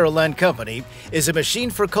renowned Terraland Company, is a machine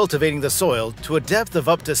for cultivating the soil to a depth of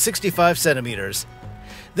up to 65 centimeters.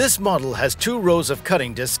 This model has 2 rows of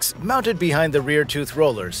cutting discs mounted behind the rear tooth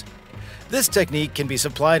rollers. This technique can be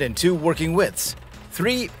supplied in 2 working widths,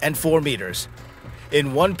 3 and 4 meters.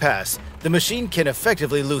 In one pass, the machine can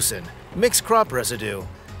effectively loosen, mix crop residue,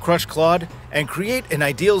 crush clod, and create an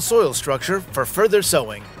ideal soil structure for further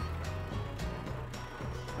sowing.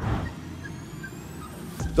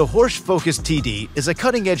 The Horsch Focus TD is a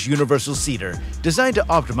cutting-edge universal seeder designed to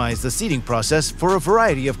optimize the seeding process for a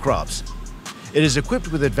variety of crops. It is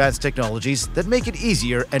equipped with advanced technologies that make it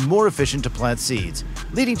easier and more efficient to plant seeds,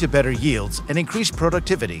 leading to better yields and increased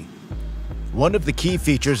productivity. One of the key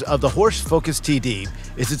features of the Horsch Focus TD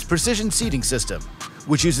is its precision seeding system,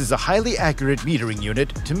 which uses a highly accurate metering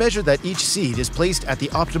unit to measure that each seed is placed at the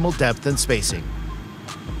optimal depth and spacing.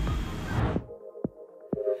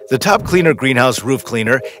 The Top Cleaner Greenhouse Roof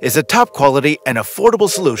Cleaner is a top-quality and affordable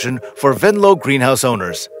solution for Venlo greenhouse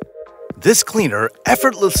owners. This cleaner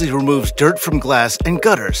effortlessly removes dirt from glass and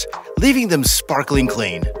gutters, leaving them sparkling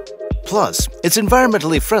clean. Plus, it's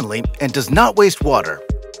environmentally friendly and does not waste water.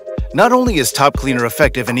 Not only is Top Cleaner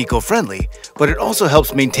effective and eco-friendly, but it also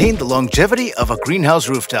helps maintain the longevity of a greenhouse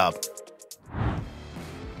rooftop.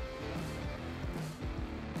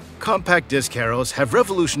 Compact disc harrows have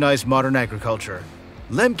revolutionized modern agriculture.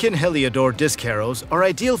 Lemkin Heliodor disc harrows are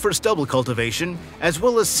ideal for stubble cultivation as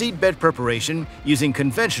well as seedbed preparation using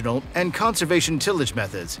conventional and conservation tillage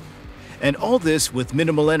methods. And all this with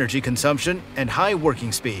minimal energy consumption and high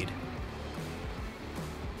working speed.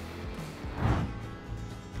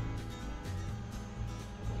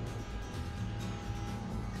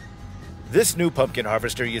 This new pumpkin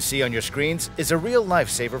harvester you see on your screens is a real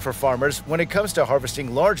lifesaver for farmers when it comes to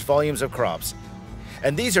harvesting large volumes of crops.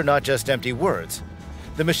 And these are not just empty words.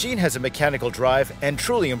 The machine has a mechanical drive and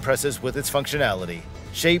truly impresses with its functionality,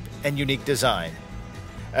 shape, and unique design.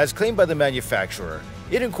 As claimed by the manufacturer,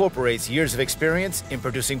 it incorporates years of experience in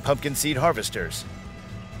producing pumpkin seed harvesters.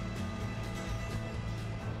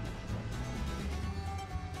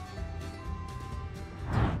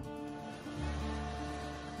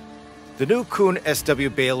 The new Kuhn SW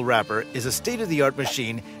Bale Wrapper is a state-of-the-art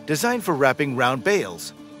machine designed for wrapping round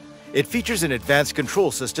bales. It features an advanced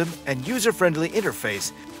control system and user-friendly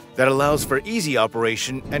interface that allows for easy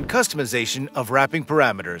operation and customization of wrapping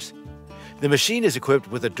parameters. The machine is equipped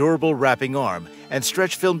with a durable wrapping arm and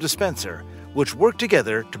stretch film dispenser, which work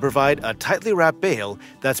together to provide a tightly wrapped bale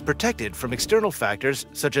that's protected from external factors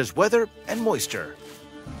such as weather and moisture.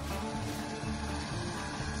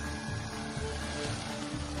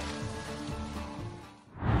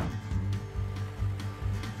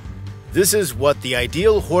 This is what the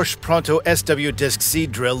ideal Horsch Pronto SW disc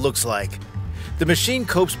seed drill looks like. The machine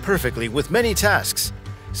copes perfectly with many tasks: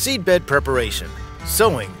 seedbed preparation,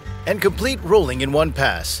 sowing, and complete rolling in one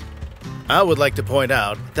pass. I would like to point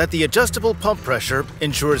out that the adjustable pump pressure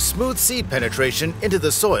ensures smooth seed penetration into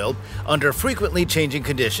the soil under frequently changing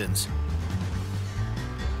conditions.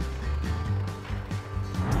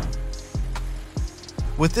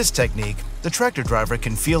 With this technique, the tractor driver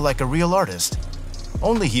can feel like a real artist.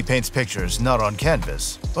 Only he paints pictures not on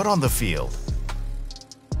canvas, but on the field.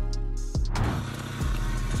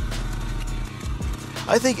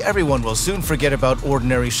 I think everyone will soon forget about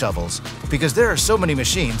ordinary shovels, because there are so many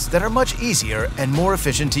machines that are much easier and more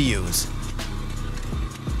efficient to use.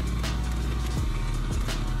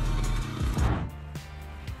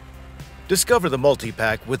 Discover the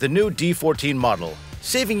multi-pack with the new D14 model,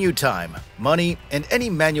 saving you time, money, and any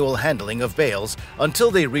manual handling of bales until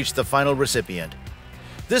they reach the final recipient.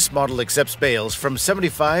 This model accepts bales from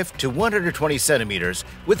 75 to 120 centimeters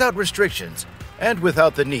without restrictions and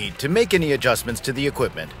without the need to make any adjustments to the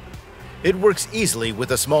equipment. It works easily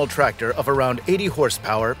with a small tractor of around 80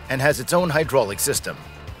 horsepower and has its own hydraulic system.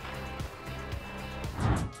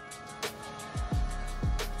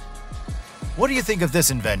 What do you think of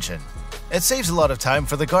this invention? It saves a lot of time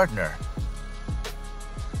for the gardener.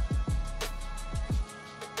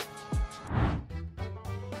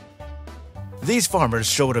 These farmers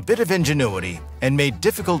showed a bit of ingenuity and made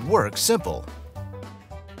difficult work simple.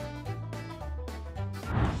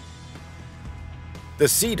 The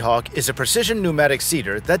Seed Hawk is a precision pneumatic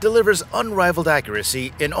seeder that delivers unrivaled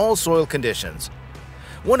accuracy in all soil conditions.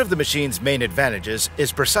 One of the machine's main advantages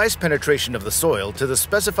is precise penetration of the soil to the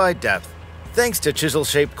specified depth, thanks to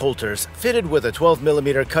chisel-shaped coulters fitted with a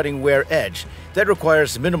 12mm cutting wear edge that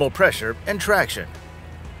requires minimal pressure and traction.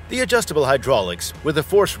 The adjustable hydraulics, with a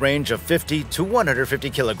force range of 50 to 150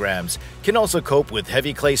 kilograms, can also cope with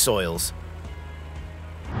heavy clay soils.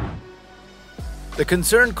 The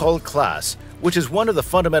concern called Claas, which is one of the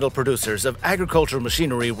fundamental producers of agricultural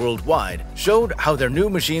machinery worldwide, showed how their new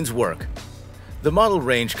machines work. The model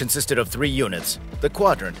range consisted of 3 units: the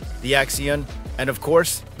Quadrant, the Axion, and of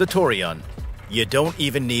course, the Torion. You don't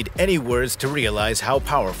even need any words to realize how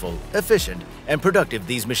powerful, efficient, and productive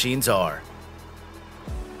these machines are.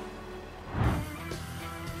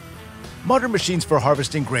 Modern machines for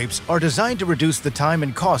harvesting grapes are designed to reduce the time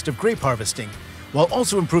and cost of grape harvesting, while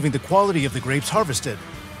also improving the quality of the grapes harvested.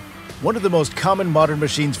 One of the most common modern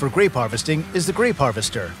machines for grape harvesting is the grape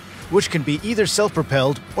harvester, which can be either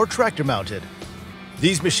self-propelled or tractor-mounted.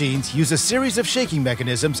 These machines use a series of shaking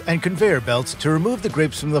mechanisms and conveyor belts to remove the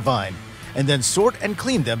grapes from the vine, and then sort and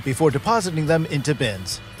clean them before depositing them into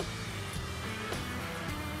bins.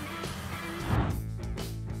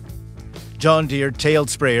 John Deere tailed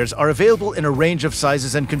sprayers are available in a range of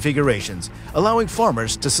sizes and configurations, allowing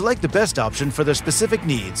farmers to select the best option for their specific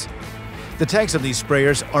needs. The tanks of these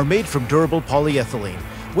sprayers are made from durable polyethylene,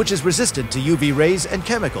 which is resistant to UV rays and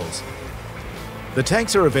chemicals. The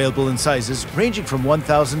tanks are available in sizes ranging from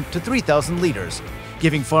 1,000 to 3,000 liters,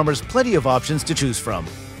 giving farmers plenty of options to choose from.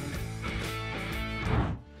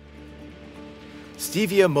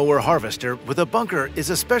 Stevia mower harvester with a bunker is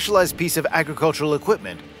a specialized piece of agricultural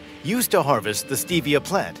equipment used to harvest the stevia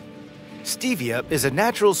plant. Stevia is a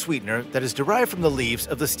natural sweetener that is derived from the leaves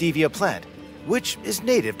of the stevia plant, which is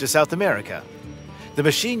native to South America. The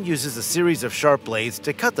machine uses a series of sharp blades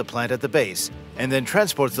to cut the plant at the base, and then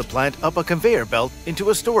transports the plant up a conveyor belt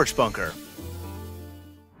into a storage bunker.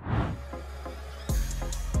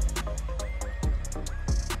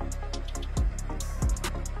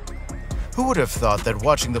 Who would have thought that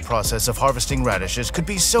watching the process of harvesting radishes could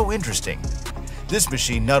be so interesting? This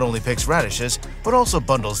machine not only picks radishes, but also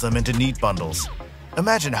bundles them into neat bundles.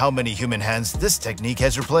 Imagine how many human hands this technique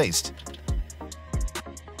has replaced.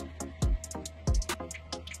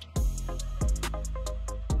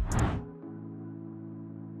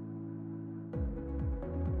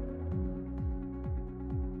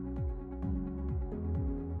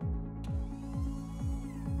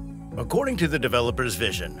 According to the developer's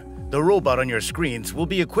vision, the robot on your screens will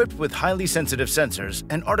be equipped with highly sensitive sensors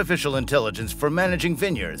and artificial intelligence for managing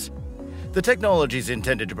vineyards. The technology is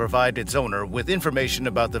intended to provide its owner with information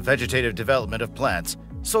about the vegetative development of plants,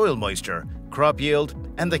 soil moisture, crop yield,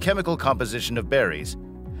 and the chemical composition of berries.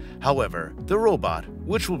 However, the robot,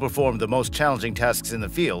 which will perform the most challenging tasks in the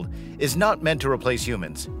field, is not meant to replace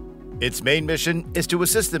humans. Its main mission is to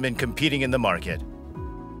assist them in competing in the market.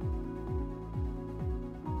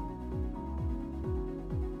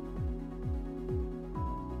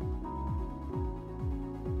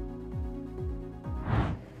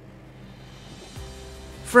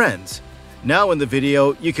 Friends, now in the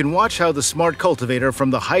video, you can watch how the smart cultivator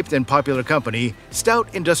from the hyped and popular company,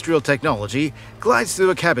 Stout Industrial Technology, glides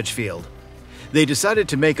through a cabbage field. They decided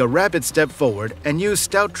to make a rapid step forward and use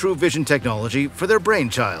Stout True Vision technology for their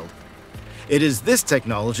brainchild. It is this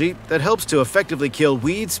technology that helps to effectively kill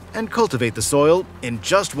weeds and cultivate the soil in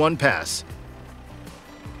just one pass.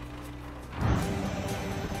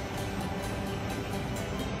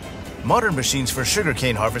 Modern machines for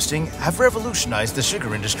sugarcane harvesting have revolutionized the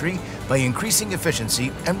sugar industry by increasing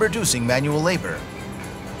efficiency and reducing manual labor.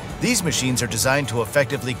 These machines are designed to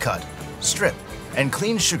effectively cut, strip, and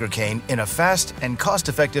clean sugarcane in a fast and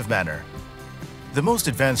cost-effective manner. The most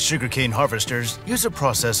advanced sugarcane harvesters use a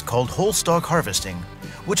process called whole stalk harvesting,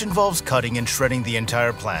 which involves cutting and shredding the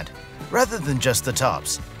entire plant, rather than just the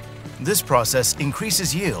tops. This process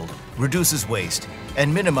increases yield, reduces waste,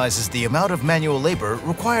 and minimizes the amount of manual labor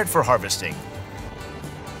required for harvesting.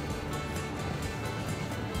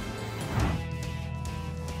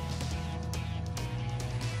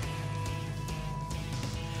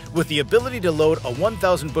 With the ability to load a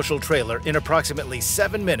 1,000 bushel trailer in approximately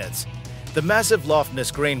 7 minutes, the massive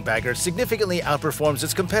Loftness grain bagger significantly outperforms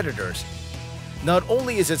its competitors. Not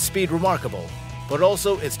only is its speed remarkable, but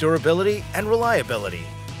also its durability and reliability.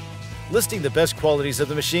 Listing the best qualities of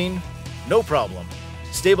the machine? No problem.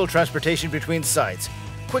 Stable transportation between sites,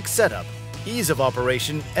 quick setup, ease of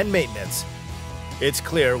operation, and maintenance. It's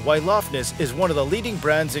clear why Loftness is one of the leading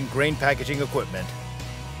brands in grain packaging equipment.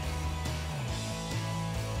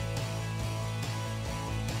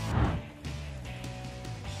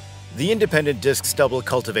 The independent disc stubble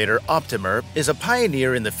cultivator Optimer is a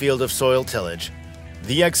pioneer in the field of soil tillage.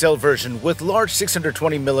 The XL version with large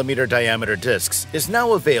 620mm diameter discs is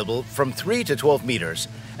now available from 3 to 12 meters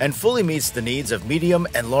and fully meets the needs of medium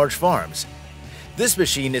and large farms. This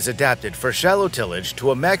machine is adapted for shallow tillage to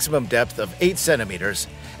a maximum depth of 8 centimeters,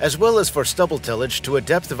 as well as for stubble tillage to a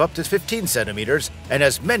depth of up to 15 centimeters, and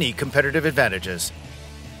has many competitive advantages.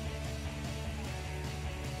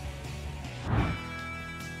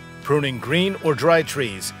 Pruning green or dry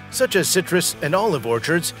trees, such as citrus and olive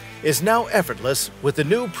orchards, is now effortless with the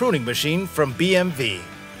new pruning machine from BMV.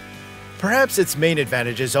 Perhaps its main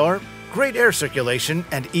advantages are great air circulation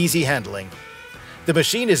and easy handling. The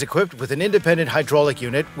machine is equipped with an independent hydraulic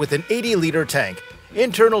unit with an 80-liter tank,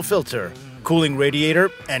 internal filter, cooling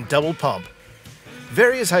radiator, and double pump.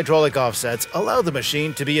 Various hydraulic offsets allow the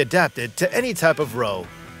machine to be adapted to any type of row.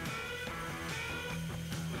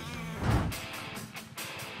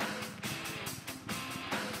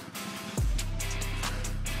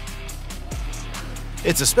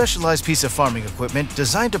 It's a specialized piece of farming equipment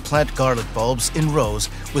designed to plant garlic bulbs in rows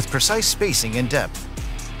with precise spacing and depth.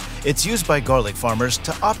 It's used by garlic farmers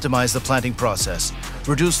to optimize the planting process,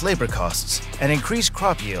 reduce labor costs, and increase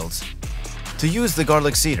crop yields. To use the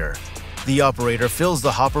garlic seeder, the operator fills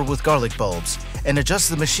the hopper with garlic bulbs and adjusts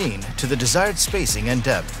the machine to the desired spacing and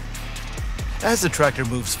depth. As the tractor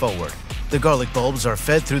moves forward, the garlic bulbs are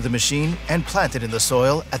fed through the machine and planted in the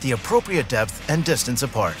soil at the appropriate depth and distance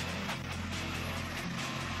apart.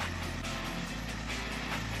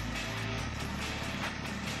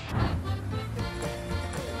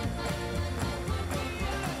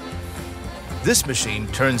 This machine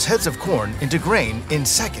turns heads of corn into grain in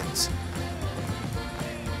seconds.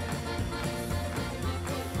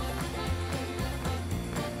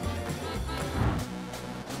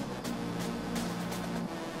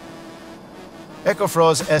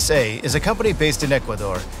 Ecofroz SA is a company based in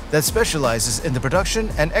Ecuador that specializes in the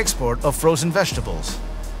production and export of frozen vegetables.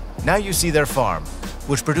 Now you see their farm,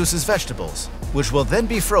 which produces vegetables, which will then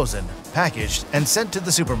be frozen, packaged, and sent to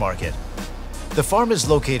the supermarket. The farm is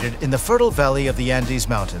located in the fertile valley of the Andes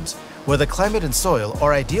Mountains, where the climate and soil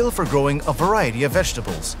are ideal for growing a variety of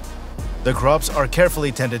vegetables. The crops are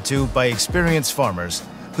carefully tended to by experienced farmers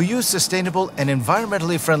who use sustainable and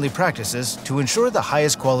environmentally friendly practices to ensure the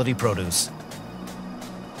highest quality produce.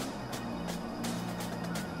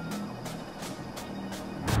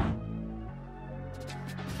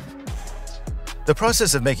 The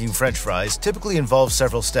process of making French fries typically involves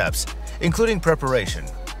several steps, including preparation,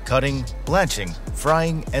 cutting, blanching,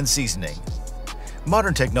 frying, and seasoning.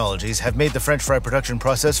 Modern technologies have made the French fry production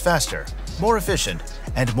process faster, more efficient,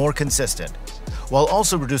 and more consistent, while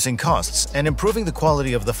also reducing costs and improving the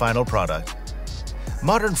quality of the final product.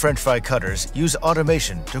 Modern French fry cutters use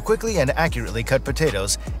automation to quickly and accurately cut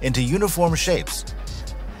potatoes into uniform shapes.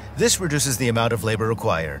 This reduces the amount of labor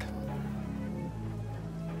required.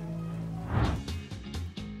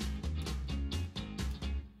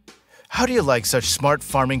 How do you like such smart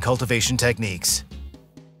farming cultivation techniques?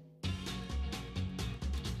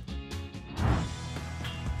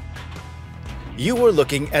 You are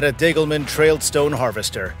looking at a Degelman Trailed Stone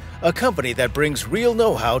Harvester, a company that brings real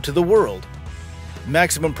know-how to the world.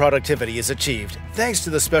 Maximum productivity is achieved thanks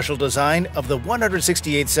to the special design of the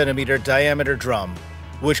 168-centimeter diameter drum,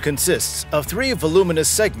 which consists of 3 voluminous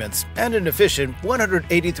segments and an efficient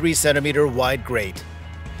 183-centimeter wide grate.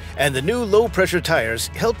 And the new low-pressure tires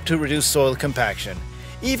help to reduce soil compaction,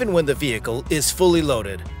 even when the vehicle is fully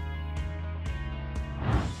loaded.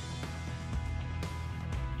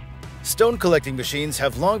 Stone collecting machines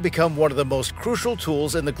have long become one of the most crucial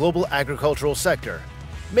tools in the global agricultural sector,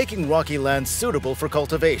 making rocky lands suitable for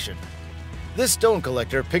cultivation. This stone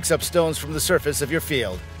collector picks up stones from the surface of your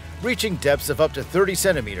field, reaching depths of up to 30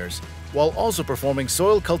 centimeters, while also performing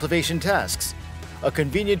soil cultivation tasks. A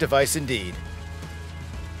convenient device indeed.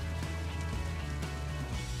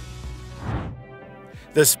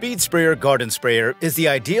 The Speed Sprayer Garden Sprayer is the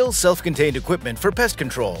ideal self-contained equipment for pest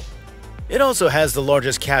control. It also has the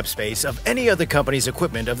largest cab space of any other company's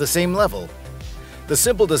equipment of the same level. The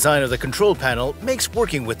simple design of the control panel makes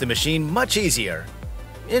working with the machine much easier.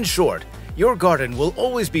 In short, your garden will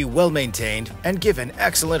always be well maintained and give an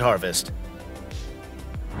excellent harvest.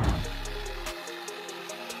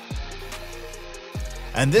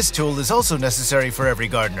 And this tool is also necessary for every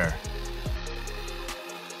gardener.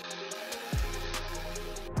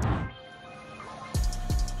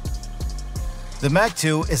 The Mac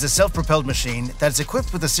 2 is a self-propelled machine that is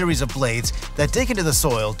equipped with a series of blades that dig into the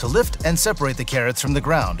soil to lift and separate the carrots from the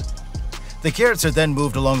ground. The carrots are then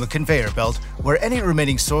moved along the conveyor belt where any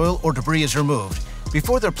remaining soil or debris is removed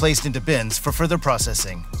before they're placed into bins for further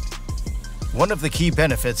processing. One of the key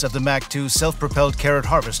benefits of the Mac 2 self-propelled carrot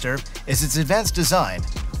harvester is its advanced design,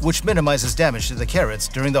 which minimizes damage to the carrots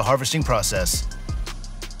during the harvesting process.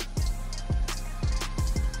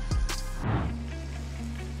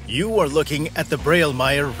 You are looking at the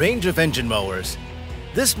Braillemeyer range of engine mowers.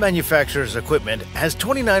 This manufacturer's equipment has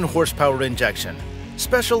 29 horsepower injection,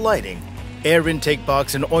 special lighting, air intake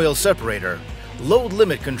box and oil separator, load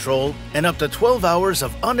limit control, and up to 12 hours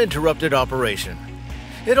of uninterrupted operation.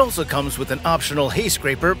 It also comes with an optional hay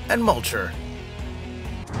scraper and mulcher.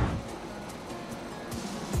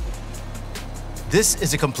 This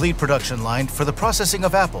is a complete production line for the processing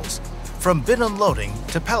of apples, from bin unloading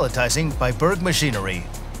to palletizing by Berg Machinery.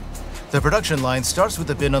 The production line starts with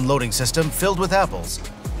the bin unloading system filled with apples.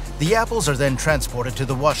 The apples are then transported to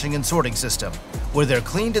the washing and sorting system, where they're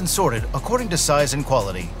cleaned and sorted according to size and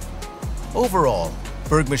quality. Overall,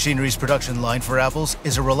 Berg Machinery's production line for apples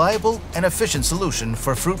is a reliable and efficient solution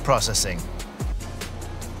for fruit processing.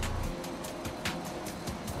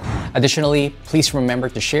 Additionally, please remember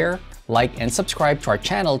to share, like, and subscribe to our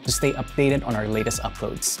channel to stay updated on our latest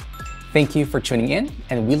uploads. Thank you for tuning in,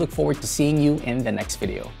 and we look forward to seeing you in the next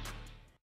video.